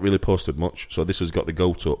 They've not really posted much, so this has got the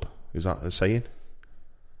goat up. Is that a saying?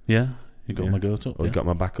 Yeah. You got my goat up. Oh, you got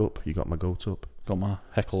my back up. You got my goat up. Got my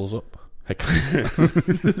heckles up.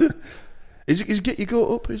 Is get your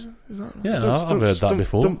goat up? Is that? Yeah, I've heard that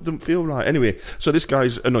before. Don't feel right. Anyway, so this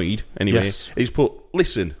guy's annoyed. Anyway, Yes. he's put,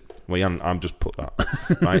 listen. Well, I'm just put that.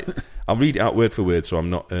 Right. I'll read it out word for word so I'm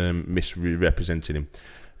not misrepresenting him.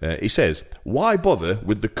 He says, why bother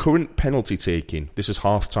with the current penalty taking? This is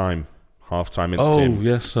half-time entertainment. Oh,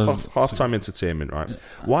 yes. Half-time entertainment, right? Yeah.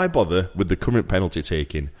 Why bother with the current penalty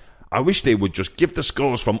taking? I wish they would just give the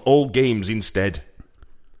scores from all games instead.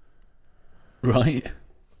 Right.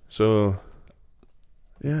 So,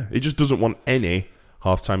 yeah, he just doesn't want any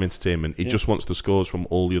half-time entertainment. He just wants the scores from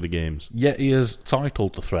all the other games. Yet he has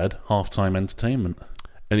titled the thread Half-Time Entertainment.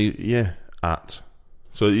 And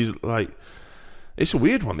so he's like, it's a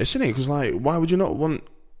weird one, isn't it? Because, like, why would you not want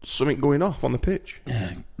something going off on the pitch?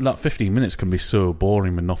 Yeah, that 15 minutes can be so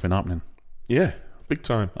boring with nothing happening. Yeah, big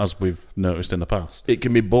time. As we've noticed in the past. It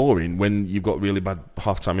can be boring when you've got really bad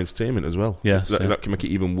half-time entertainment as well. Yes, that can make it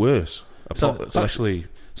even worse. It's actually,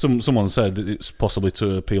 someone said it's possibly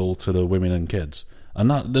to appeal to the women and kids. And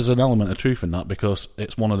that there's an element of truth in that, because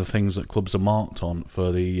it's one of the things that clubs are marked on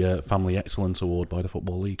for the Family Excellence Award by the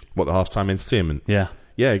Football League. What, the half-time entertainment? Yeah.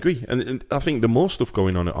 Yeah, I agree. And I think the more stuff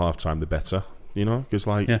going on at half-time, the better. You know, because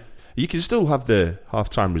you can still have the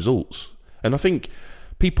half-time results. And I think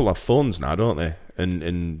people have phones now, don't they?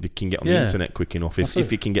 And they can get on the internet quick enough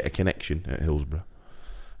if you can get a connection at Hillsborough.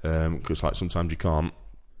 Because like sometimes you can't.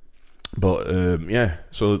 But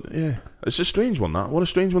it's a strange one, that. What a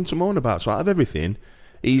strange one to moan about. So out of everything,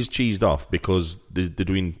 he's cheesed off because they're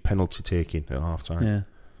doing penalty taking at half time. Yeah.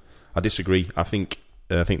 I disagree. I think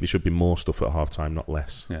there should be more stuff at half time, not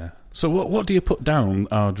less. Yeah. So what do you put down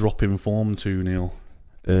our drop in form to, Neil?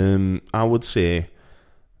 I would say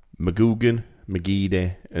McGugan,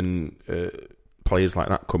 McGeady, and players like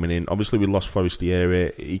that coming in. Obviously, we lost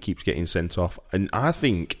Forestieri. He keeps getting sent off, and I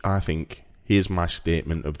think. Here's my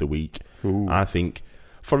statement of the week. Ooh. I think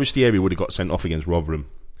Forestieri would have got sent off against Rotherham.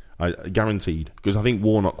 Guaranteed. Because I think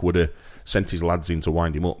Warnock would have sent his lads in to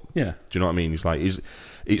wind him up. Yeah. Do you know what I mean? It's like,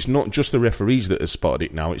 it's not just the referees that have spotted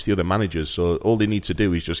it now, it's the other managers. So all they need to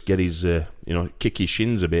do is just get his, kick his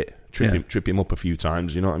shins a bit, trip him up a few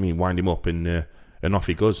times, you know what I mean? Wind him up and off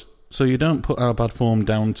he goes. So you don't put our bad form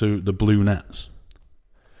down to the Blue Nets?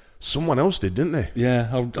 Someone else did, didn't they?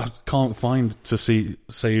 Yeah, I can't find to say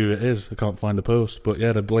who it is. I can't find the post. But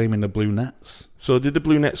yeah, they're blaming the Blue Nets. So did the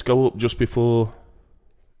Blue Nets go up just before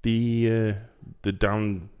the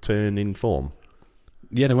downturn in form?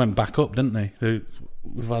 Yeah, they went back up, didn't they?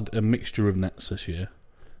 We've had a mixture of nets this year.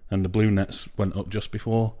 And the Blue Nets went up just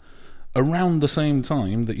before. Around the same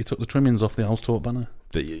time that you took the trimmings off the Owls Talk banner.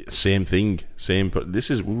 The same thing. But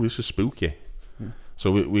this is spooky. So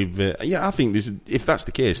we've I think if that's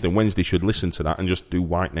the case, then Wednesday should listen to that and just do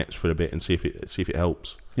white nets for a bit and see if it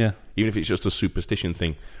helps. Yeah, even if it's just a superstition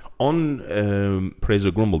thing. On Praise or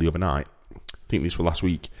Grumble the other night, I think this was last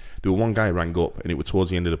week, there was one guy who rang up and it was towards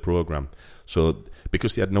the end of the programme. So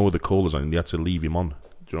because they had no other callers on him, they had to leave him on.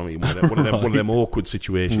 Do you know what I mean? One of them awkward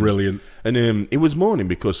situations. Brilliant. And it was moaning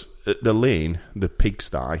because at the lane, the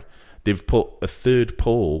pigsty, they've put a third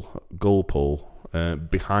goal pole,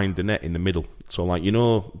 behind the net in the middle. So, like,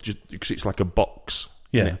 just because it's like a box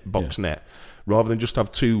net, rather than just have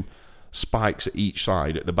two spikes at each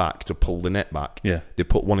side at the back to pull the net back. Yeah, they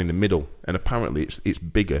put one in the middle, and apparently it's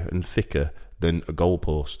bigger and thicker than a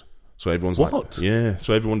goalpost. So everyone's what?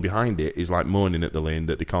 So everyone behind it is like moaning at the lane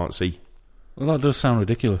that they can't see. Well, that does sound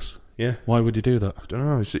ridiculous. Yeah, why would you do that? I don't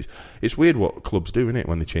know. It's weird what clubs do, isn't it,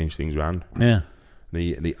 when they change things around? Yeah,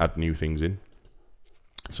 they add new things in.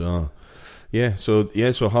 So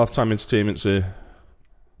half-time entertainment's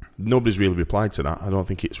nobody's really replied to that. I don't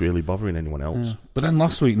think it's really bothering anyone else. Yeah. But then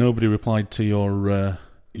last week nobody replied to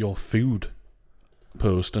your food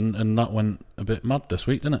post, and that went a bit mad this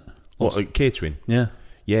week, didn't it? What, like catering? Yeah.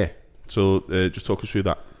 So just talk us through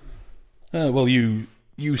that. Well, you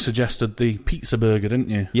suggested the pizza burger, didn't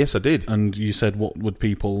you? Yes, I did. And you said what would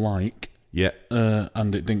people like? Yeah.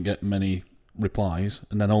 And it didn't get many replies,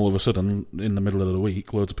 and then all of a sudden, in the middle of the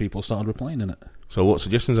week, loads of people started replying in it. So what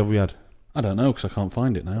suggestions have we had? I don't know, because I can't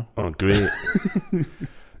find it now. Oh, great.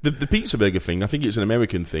 The pizza burger thing, I think it's an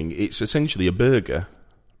American thing. It's essentially a burger,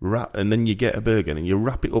 and then you get a burger and you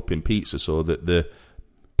wrap it up in pizza so that the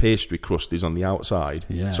pastry crust is on the outside.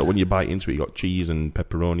 Yeah. So when you bite into it, you got cheese and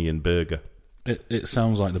pepperoni and burger. It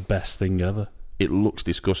sounds like the best thing ever. It looks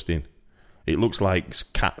disgusting. It looks like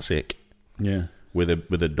cat sick Yeah. with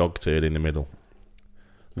a dog turd in the middle.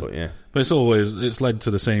 But yeah. But it's led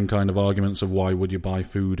to the same kind of arguments of why would you buy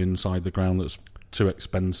food inside the ground that's too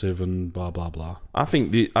expensive and blah blah blah. I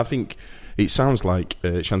think it sounds like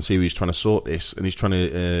Chansiri is trying to sort this, and he's trying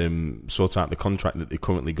to sort out the contract that they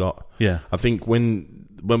currently got. Yeah. I think when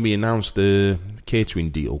we announced the catering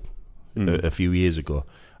deal a few years ago,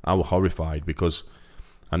 I was horrified because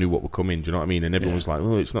I knew what were coming. Do you know what I mean? And everyone was like,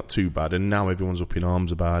 "Oh, it's not too bad." And now everyone's up in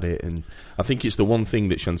arms about it. And I think it's the one thing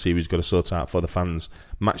that Chansiri's got to sort out for the fans'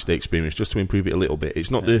 match day experience, just to improve it a little bit. It's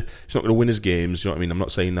not going to win us games. You know what I mean? I'm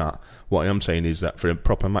not saying that. What I am saying is that for a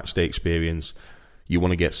proper match day experience, you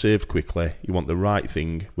want to get served quickly. You want the right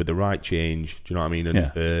thing with the right change. Do you know what I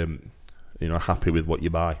mean? And happy with what you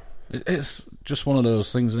buy. It's just one of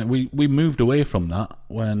those things, isn't it? We moved away from that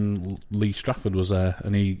when Lee Strafford was there,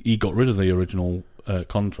 and he got rid of the original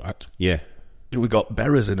contract. Yeah. We got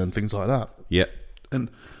Berries in and things like that. Yeah. And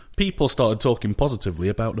people started talking positively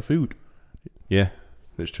about the food. Yeah,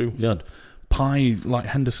 that's true. You had pie, like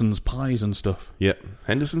Henderson's pies and stuff. Yeah.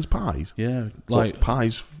 Henderson's pies? Yeah. Like what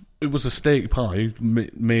pies? It was a steak pie,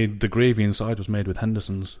 made the gravy inside was made with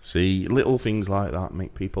Henderson's. See, little things like that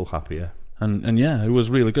make people happier. And yeah, it was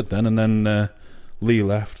really good then. And then Lee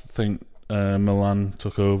left. I think Milan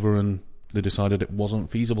took over, and they decided it wasn't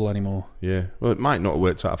feasible anymore. Yeah, well, it might not have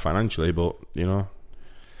worked out financially, but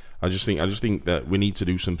I just think that we need to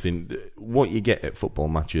do something. What you get at football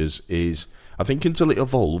matches is, I think until it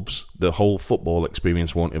evolves, the whole football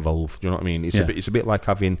experience won't evolve. Do you know what I mean? It's a bit like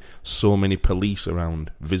having so many police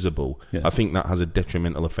around, visible. Yeah. I think that has a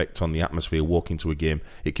detrimental effect on the atmosphere. Walking to a game,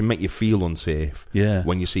 it can make you feel unsafe. Yeah.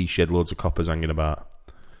 When you see shed loads of coppers hanging about.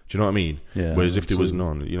 Do you know what I mean? Yeah. Whereas if there was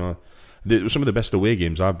none, some of the best away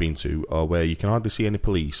games I've been to are where you can hardly see any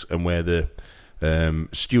police, and where the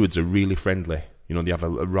stewards are really friendly. They have a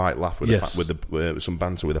right laugh with some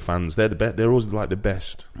banter with the fans. They're always like the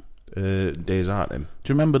best days out. Them.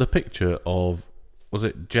 Do you remember the picture of, was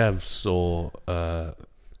it Jevs or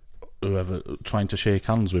whoever trying to shake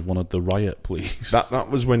hands with one of the riot police? That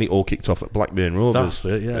was when it all kicked off at Blackburn Rovers. That's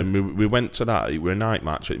it, yeah. And we went to that. It was a night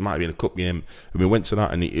match. It might have been a cup game. And we went to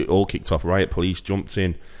that, and it all kicked off. Riot police jumped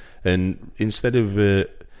in, and instead of a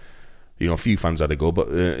few fans had a go, but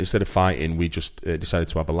instead of fighting, we just decided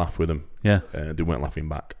to have a laugh with them. Yeah. They weren't laughing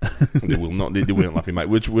back. They weren't laughing back.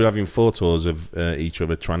 We're having photos of each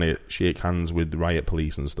other trying to shake hands with the riot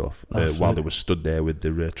police and stuff while they were stood there with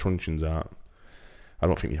their truncheons out. I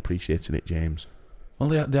don't think they appreciated it, James. Well,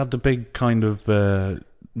 they had the big kind of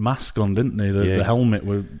mask on, didn't they? The helmet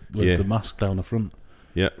with the mask down the front.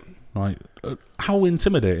 Yeah. Like, how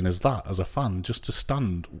intimidating is that as a fan, just to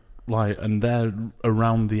stand and they're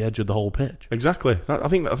around the edge of the whole pitch? Exactly. I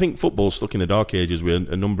think football's stuck in the dark ages with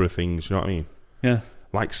a number of things. You know what I mean? Yeah.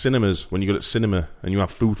 Like cinemas. When you go to cinema and you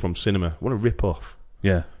have food from cinema, what a rip off.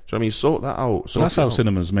 Yeah. Do you know what I mean? Sort that out. So that's how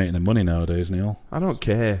cinema's making their money nowadays, Neil. I don't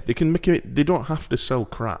care. They can make it. They don't have to sell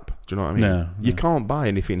crap. Do you know what I mean? No. You can't buy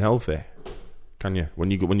anything healthy, can you?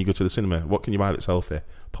 When you go to the cinema, what can you buy that's healthy?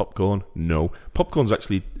 Popcorn? No. Popcorn's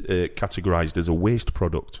actually categorised as a waste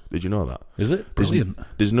product. Did you know that? Is it? Brilliant.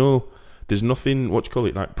 There's nothing, what do you call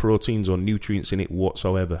it, like proteins or nutrients in it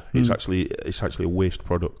whatsoever. It's actually a waste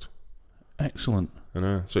product. Excellent. I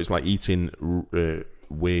know. So it's like eating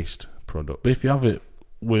waste product. But if you have it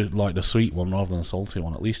with like the sweet one rather than the salty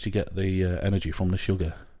one, at least you get the energy from the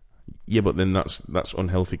sugar. Yeah, but then that's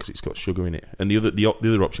unhealthy because it's got sugar in it. And the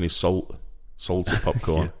other option is salty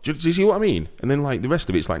popcorn. Yeah. Do you see what I mean? And then like the rest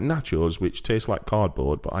of it's like nachos, which taste like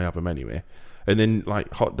cardboard, but I have them anyway. And then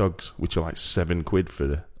like hot dogs, which are like £7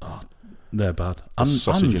 for they're bad. And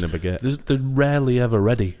sausage in a baguette. They're rarely ever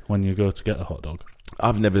ready when you go to get a hot dog.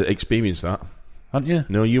 I've never experienced that. Haven't you?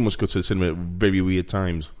 No, you must go to the cinema at very weird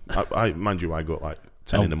times. I mind you, I go at like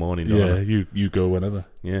 10 in the morning. Yeah, you go whenever.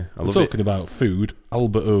 Yeah, I We're love talking about food.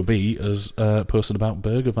 Albert OB has posted about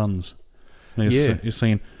burger vans. He's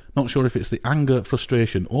saying, not sure if it's the anger,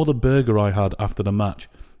 frustration, or the burger I had after the match.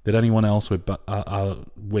 Did anyone else with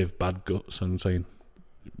bad guts? And saying,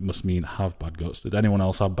 must mean have bad guts. Did anyone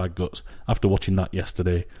else have bad guts after watching that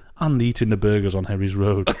yesterday and eating the burgers on Herries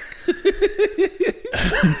Road?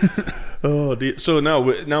 Oh, dear. So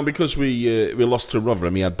now because we lost to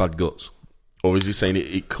Rotherham, he had bad guts, or is he saying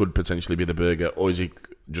it could potentially be the burger, or is he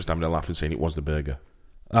just having a laugh and saying it was the burger?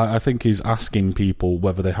 I think he's asking people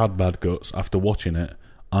whether they had bad guts after watching it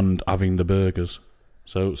and having the burgers.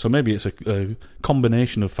 So maybe it's a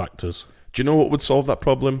combination of factors. Do you know what would solve that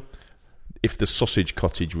problem? If the sausage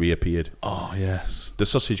cottage reappeared. Oh, yes. The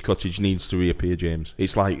sausage cottage needs to reappear, James. I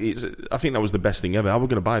think that was the best thing ever. I was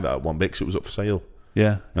going to buy that at one because it was up for sale.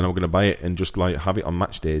 Yeah. And I'm going to buy it and just like have it on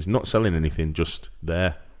match days, not selling anything, just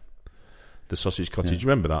there. The Sausage Cottage,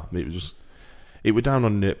 remember that? It was down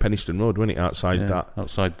on Penistone Road, wasn't it?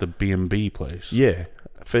 Outside the B&B place. Yeah,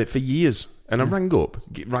 for years. And I rang up.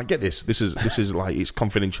 Right, get this. This is like, it's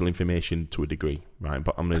confidential information to a degree, right?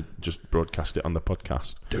 But I'm going to just broadcast it on the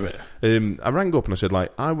podcast. Do it. I rang up and I said,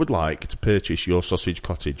 like, I would like to purchase your Sausage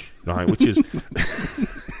Cottage, right? Which is...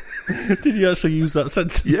 Did you actually use that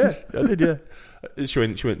sentence? Yeah, I did, yeah. She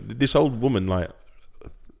went, this old woman, like,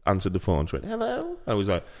 answered the phone. She went, hello? I was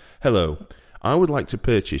like, hello. I would like to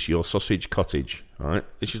purchase your Sausage Cottage, right?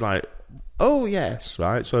 And she's like, oh, yes,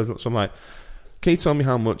 right? So I'm like, can you tell me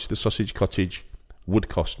how much the Sausage Cottage would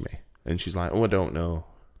cost me? And she's like, oh, I don't know.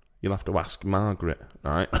 You'll have to ask Margaret,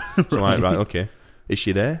 right? So I'm like, right, okay. Is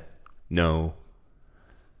she there? No.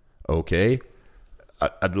 Okay.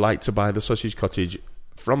 I'd like to buy the Sausage Cottage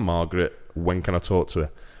from Margaret. When can I talk to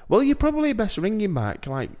her? Well, you're probably best ringing back,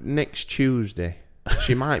 like, next Tuesday.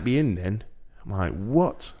 She might be in then. I'm like,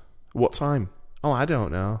 what? What time? Oh, I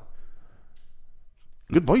don't know.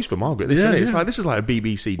 Good voice for Margaret, isn't it? It's like, this is like a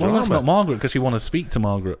BBC drama. Well, that's not Margaret, because you want to speak to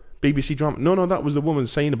Margaret. BBC drama. No, that was the woman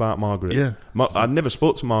saying about Margaret. Yeah. I never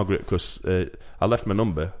spoke to Margaret because I left my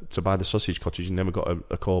number to buy the Sausage Cottage and never got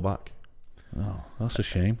a call back. Oh, that's a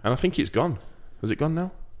shame. And I think it's gone. Has it gone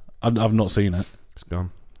now? I've not seen it. It's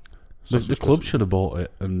gone. The club should have bought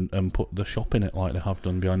it and put the shop in it like they have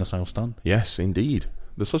done behind the South Stand. Yes, indeed.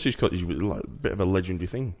 The Sausage Cottage was like a bit of a legendary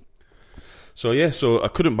thing. So I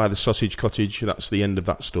couldn't buy the Sausage Cottage. That's the end of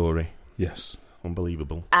that story. Yes.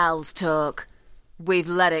 Unbelievable. Owls talk. We've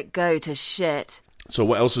let it go to shit. So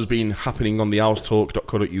what else has been happening on the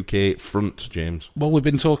owlstalk.co.uk front, James? Well, we've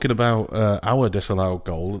been talking about our disallowed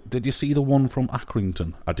goal. Did you see the one from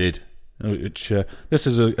Accrington? I did. Which this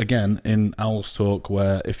is again in Owls Talk,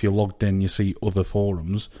 where if you're logged in, you see other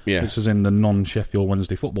forums. Yeah. This is in the non-Sheffield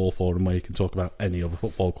Wednesday football forum, where you can talk about any other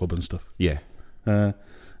football club and stuff. Yeah.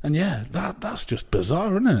 And yeah, that's just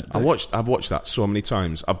bizarre, isn't it? I've watched that so many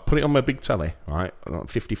times. I've put it on my big telly, right?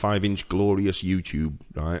 55-inch glorious YouTube,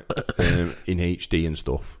 right? In HD and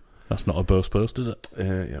stuff. That's not a Bose post, is it?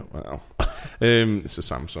 Yeah, well. It's a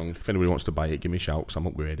Samsung. If anybody wants to buy it, give me a shout, because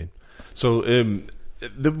I'm upgrading. So,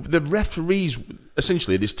 the referees,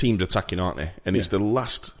 essentially, this team's attacking, aren't they? And it's the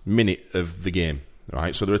last minute of the game,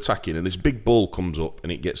 right? So they're attacking, and this big ball comes up,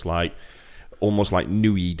 and it gets like, almost like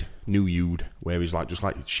Nuyud, where he's like just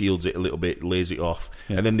like shields it a little bit, lays it off,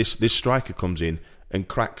 and then this striker comes in and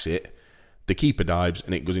cracks it. The keeper dives,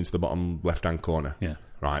 and it goes into the bottom left-hand corner. Yeah,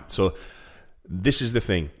 right. So this is the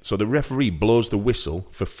thing. So the referee blows the whistle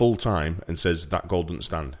for full time and says that goal doesn't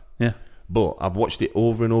stand. Yeah, but I've watched it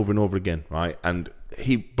over and over and over again, right? And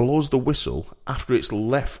he blows the whistle after it's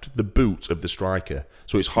left the boot of the striker,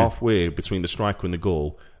 so it's halfway between the striker and the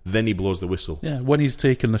goal. Then he blows the whistle. Yeah, when he's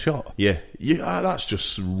taking the shot. Yeah, that's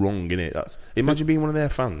just wrong, innit? Imagine being one of their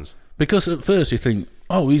fans. Because at first you think,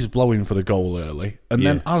 oh, he's blowing for the goal early, and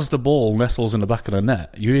then as the ball nestles in the back of the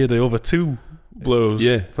net, you hear the other two blows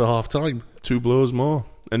for half time. 2 blows more.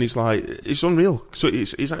 And it's like, it's unreal. So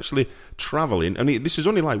it's actually travelling. I mean, this is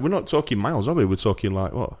only like, we're not talking miles, are we? We're talking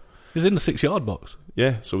like, what? He's in the 6-yard box.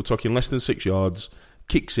 Yeah, so we're talking less than 6 yards,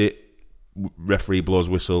 kicks it, referee blows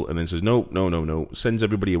whistle, and then says, no, sends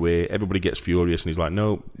everybody away, everybody gets furious, and he's like,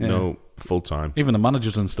 no, full time. Even the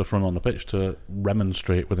managers and stuff run on the pitch to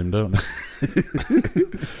remonstrate with him, don't they?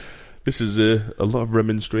 This is a lot of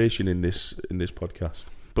remonstration in this podcast.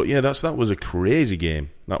 But yeah, that was a crazy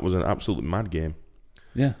game. That was an absolutely mad game.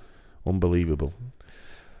 Yeah. Unbelievable.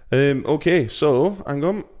 Okay, so, hang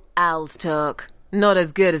on. Owls talk. Not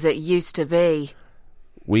as good as it used to be.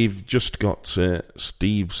 We've just got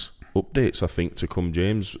Steve's updates, I think, to come,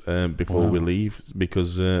 James, before we leave,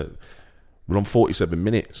 because we're on 47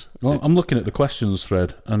 minutes. Well, I'm looking at the questions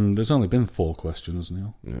thread, and there's only been 4 questions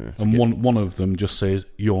now. Yeah, and one of them just says,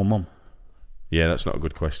 your mum. Yeah, that's not a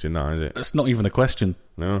good question, now, is it? That's not even a question.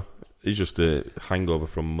 No, it's just a hangover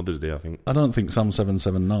from Mother's Day, I think. I don't think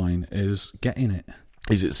Sam779 is getting it.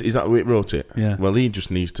 Is that who it wrote it? Yeah. Well, he just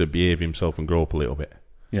needs to behave himself and grow up a little bit.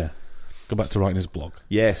 Yeah. Go back to writing his blog.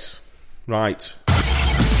 Yes. Right.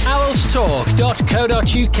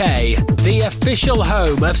 Owlstalk.co.uk, the official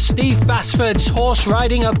home of Steve Basford's horse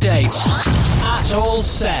riding updates. At all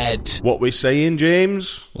said. What we're saying,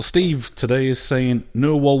 James? Well, Steve today is saying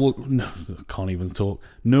no one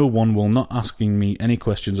will not asking me any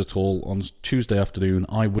questions at all on Tuesday afternoon.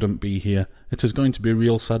 I wouldn't be here. It is going to be a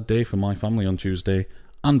real sad day for my family on Tuesday.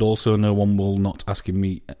 And also no one will not asking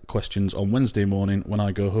me questions on Wednesday morning when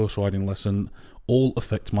I go horse riding lesson. All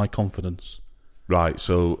affect my confidence. Right,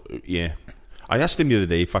 so, yeah. I asked him the other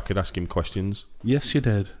day if I could ask him questions, Yes, you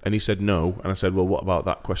did. and he said no. And I said, well, what about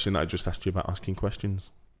that question that I just asked you about asking questions?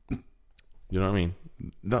 You know what I mean?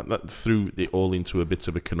 That threw it all into a bit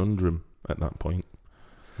of a conundrum at that point.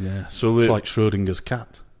 Yeah. So It's like Schrodinger's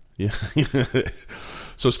cat. yeah.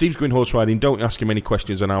 So Steve's going horse riding. Don't ask him any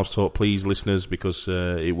questions on House Talk, please, listeners, because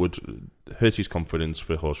it would hurt his confidence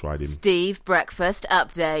for horse riding. Steve breakfast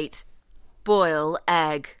update. Boil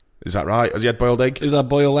egg. Is that right? Has he had boiled egg? Is that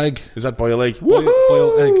boiled egg? Is that boiled egg?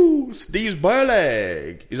 Boiled egg. Steve's boiled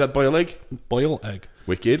egg. Is that boiled egg? Boiled egg.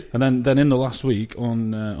 Wicked. And then in the last week,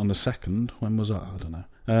 on the 2nd, when was that? I don't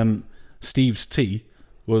know. Steve's tea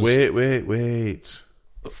was... Wait.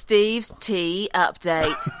 Steve's tea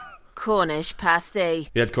update. Cornish pasty.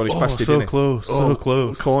 He had Cornish pasty, so didn't he? close, so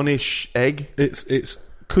close. Cornish egg. It's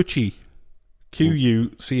Cuchie.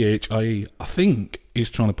 Quchie. I think he's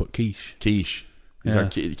trying to put quiche. Quiche. Is Yeah.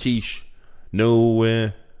 that quiche?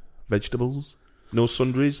 No vegetables? No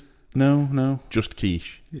sundries? No. Just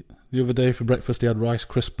quiche. The other day for breakfast he had Rice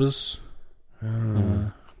Krispies.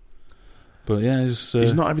 But yeah,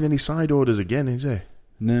 He's not having any side orders again, is he?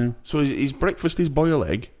 No. So his breakfast is boiled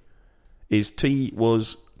egg. His tea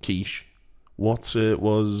was quiche. What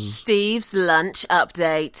was... Steve's lunch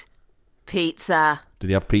update. Pizza. Did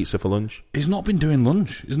he have pizza for lunch? He's not been doing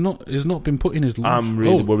lunch. He's not been putting his lunch. I'm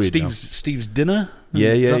really worried now. Steve's dinner?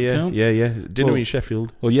 Yeah. Does that count? Yeah. Dinner Well- in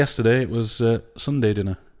Sheffield. Well, yesterday it was Sunday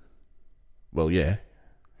dinner. Well, yeah.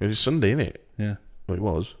 It was Sunday, innit? Yeah. Well, it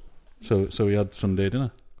was. So we had Sunday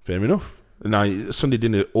dinner. Fair enough. Now, Sunday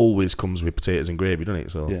dinner always comes with potatoes and gravy, doesn't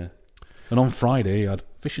it? So Yeah. And on Friday he had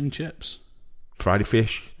fish and chips. Friday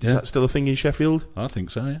fish. Is Yeah. that still a thing in Sheffield? I think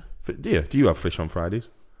so, yeah. Do you have fish on Fridays?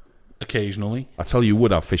 Occasionally. I tell you, would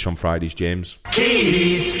have fish on Fridays, James.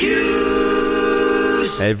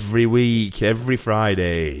 Every week, every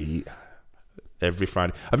Friday.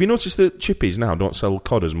 Have you noticed that Chippies now don't sell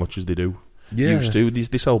cod as much as they do? Yeah. Used to.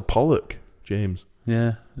 They sell pollock, James.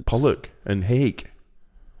 Yeah. Pollock and hake.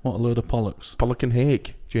 What a load of pollocks. Pollock and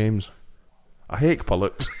hake, James. I hate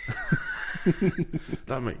pollocks.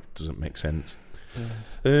 Doesn't make sense.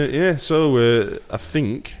 So I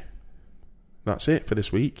think that's it for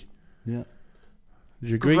this week. Yeah. Do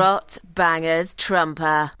you agree? Grot bangers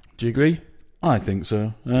trumper. Do you agree? I think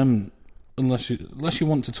so. Unless you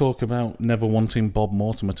want to talk about never wanting Bob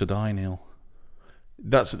Mortimer to die, Neil.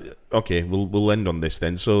 That's okay. We'll end on this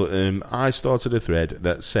then. So I started a thread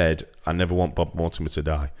that said I never want Bob Mortimer to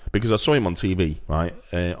die because I saw him on TV, right,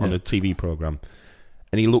 on a TV program,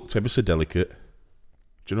 and he looked ever so delicate.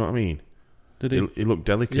 Do you know what I mean? Did he? He looked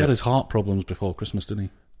delicate. He had his heart problems before Christmas, didn't he?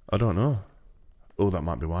 I don't know. Oh, that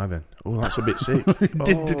might be why then. Oh, that's a bit sick.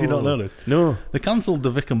 Did you not know this? No. They cancelled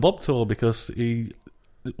the Vic and Bob tour because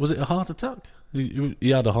was it a heart attack? He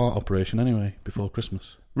had a heart operation anyway before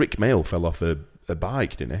Christmas. Rick Mail fell off a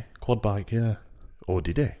bike, didn't he? Quad bike, yeah. Or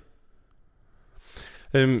did he?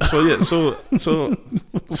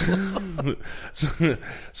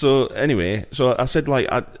 So anyway, so I said like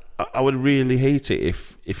I would really hate it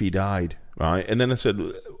if he died, right? And then I said,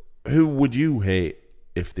 who would you hate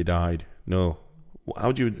if they died? No,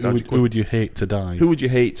 Who would you hate to die? Who would you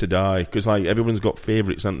hate to die? Because like everyone's got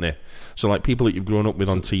favourites, haven't they? So like people that you've grown up with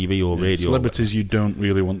on TV or radio, celebrities you don't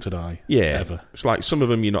really want to die. yeah, ever. It's like some of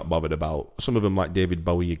them you're not bothered about. Some of them, like David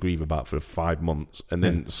Bowie, you grieve about for 5 months, and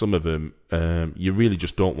then some of them you really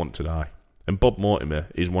just don't want to die. And Bob Mortimer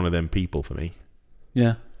is one of them people for me.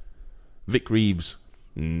 Yeah. Vic Reeves,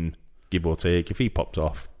 give or take, if he popped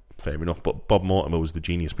off, fair enough. But Bob Mortimer was the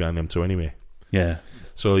genius behind them two anyway. Yeah.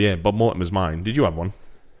 So yeah, Bob Mortimer's mine. Did you have one?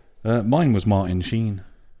 Mine was Martin Sheen.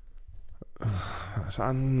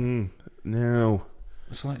 No.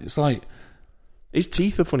 It's like His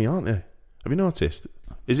teeth are funny, aren't they? Have you noticed?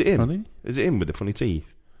 Is it him? Are they? Is it him with the funny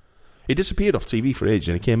teeth? He disappeared off TV for ages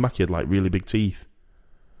and he came back, he had like really big teeth.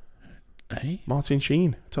 Hey? Martin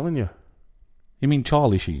Sheen, telling you. You mean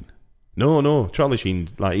Charlie Sheen? No, Charlie Sheen,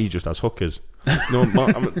 like he just has hookers. No,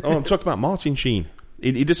 I'm talking about Martin Sheen.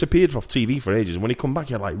 He disappeared off TV for ages and when he come back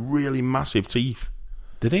he had like really massive teeth.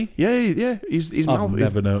 Did he? Yeah. His mouth. I've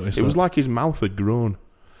never noticed It was that. like his mouth had grown.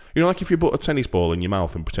 You know, like if you put a tennis ball in your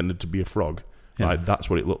mouth and pretended to be a frog. Yeah. Like that's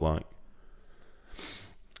what it looked like.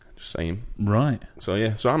 Just saying. Right. So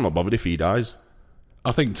yeah, so I'm not bothered if he dies.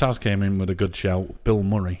 I think Taz came in with a good shout. Bill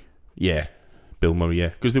Murray. Yeah, Bill Murray. Yeah,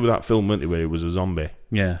 because there was that film, weren't there, where he was a zombie.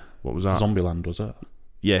 Yeah. What was that? Zombieland, was that?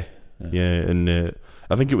 Yeah. And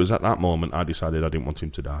I think it was at that moment I decided I didn't want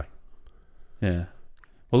him to die. Yeah.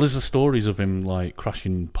 Well, there's the stories of him like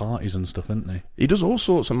crashing parties and stuff, isn't he? He does all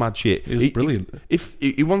sorts of mad shit. He's brilliant.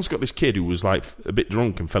 He once got this kid who was like a bit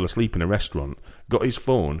drunk and fell asleep in a restaurant, got his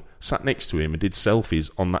phone, sat next to him and did selfies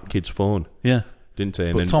on that kid's phone. Yeah. Didn't he?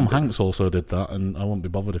 And But then- Tom Hanks also did that, and I won't be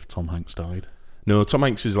bothered if Tom Hanks died. No, Tom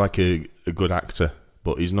Hanks is like a good actor,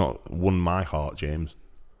 but he's not won my heart, James.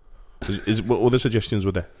 What other suggestions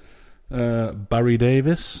were there? Barry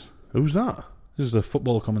Davis. Who's that? This is the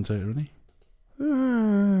football commentator, isn't he?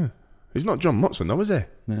 He's not John Motson, though, is he?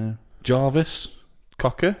 No. Jarvis.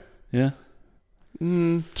 Cocker? Yeah.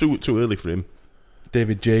 Too early for him.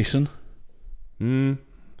 David Jason.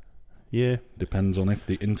 Yeah. Depends on if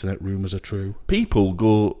the internet rumours are true. People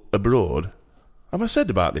go abroad. Have I said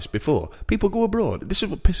about this before? People go abroad. This is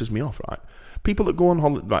what pisses me off, right? People that go on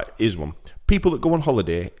holiday... Right, here's one. People that go on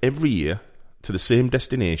holiday every year to the same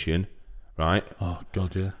destination, right? Oh,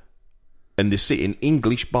 God, yeah. And they sit in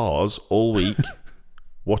English bars all week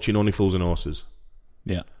watching Only Fools and Horses.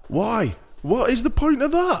 Yeah. Why? What is the point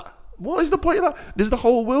of that? What is the point of that? There's the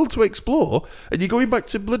whole world to explore, and you're going back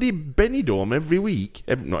to bloody Benidorm every week,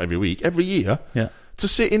 not every week, every year, Yeah. to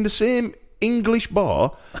sit in the same English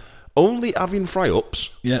bar, only having fry-ups,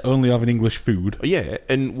 Yeah, only having English food. yeah,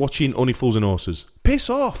 and watching Only Fools and Horses. Piss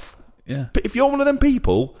off. Yeah. But if you're one of them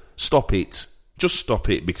people, stop it. Just stop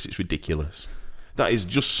it, because it's ridiculous. That is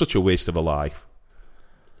just such a waste of a life.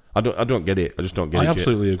 I don't get it. I just don't get it. I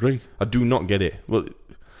absolutely agree. I do not get it. Well,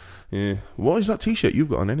 yeah. What is that T-shirt you've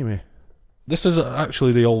got on anyway? This is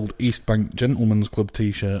actually the old East Bank Gentlemen's Club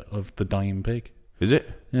T-shirt of the dying pig. Is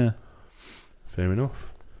it? Yeah. Fair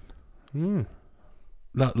enough.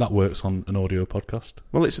 That works on an audio podcast.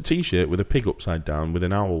 Well, it's a T-shirt with a pig upside down with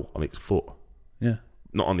an owl on its foot. Yeah.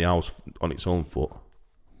 Not on the owl's, on its own foot.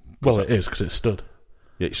 Well, it is, because it stood.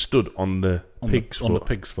 Yeah, it stood on the pig's foot. On the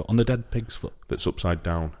pig's foot. On the dead pig's foot. That's upside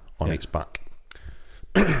down on Yeah. its back.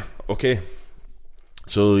 Okay.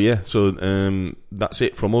 So, yeah. So, that's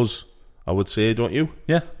it from us, I would say, don't you?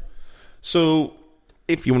 Yeah. So,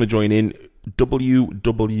 if you want to join in,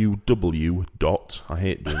 www. I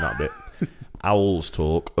hate doing that bit.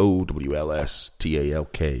 Owlstalk,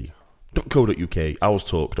 OWLSTALK. .co.uk.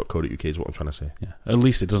 Owlstalk.co.uk is what I'm trying to say. Yeah. At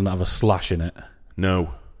least it doesn't have a slash in it.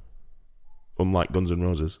 No. Unlike Guns N'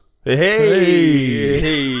 Roses.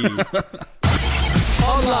 Hey!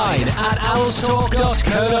 Online at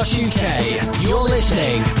owlstalk.co.uk. You're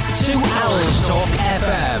listening to Owlstalk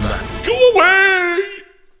FM. Go away!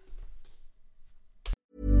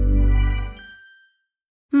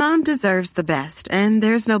 Mom deserves the best, and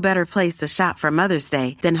there's no better place to shop for Mother's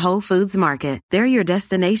Day than Whole Foods Market. They're your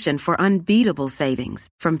destination for unbeatable savings,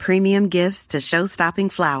 from premium gifts to show-stopping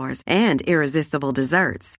flowers and irresistible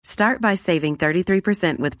desserts. Start by saving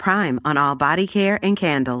 33% with Prime on all body care and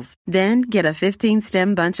candles. Then get a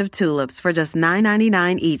 15-stem bunch of tulips for just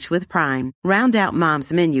 $9.99 each with Prime. Round out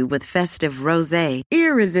Mom's menu with festive rosé,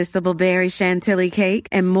 irresistible berry chantilly cake,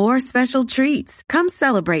 and more special treats. Come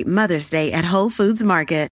celebrate Mother's Day at Whole Foods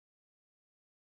Market.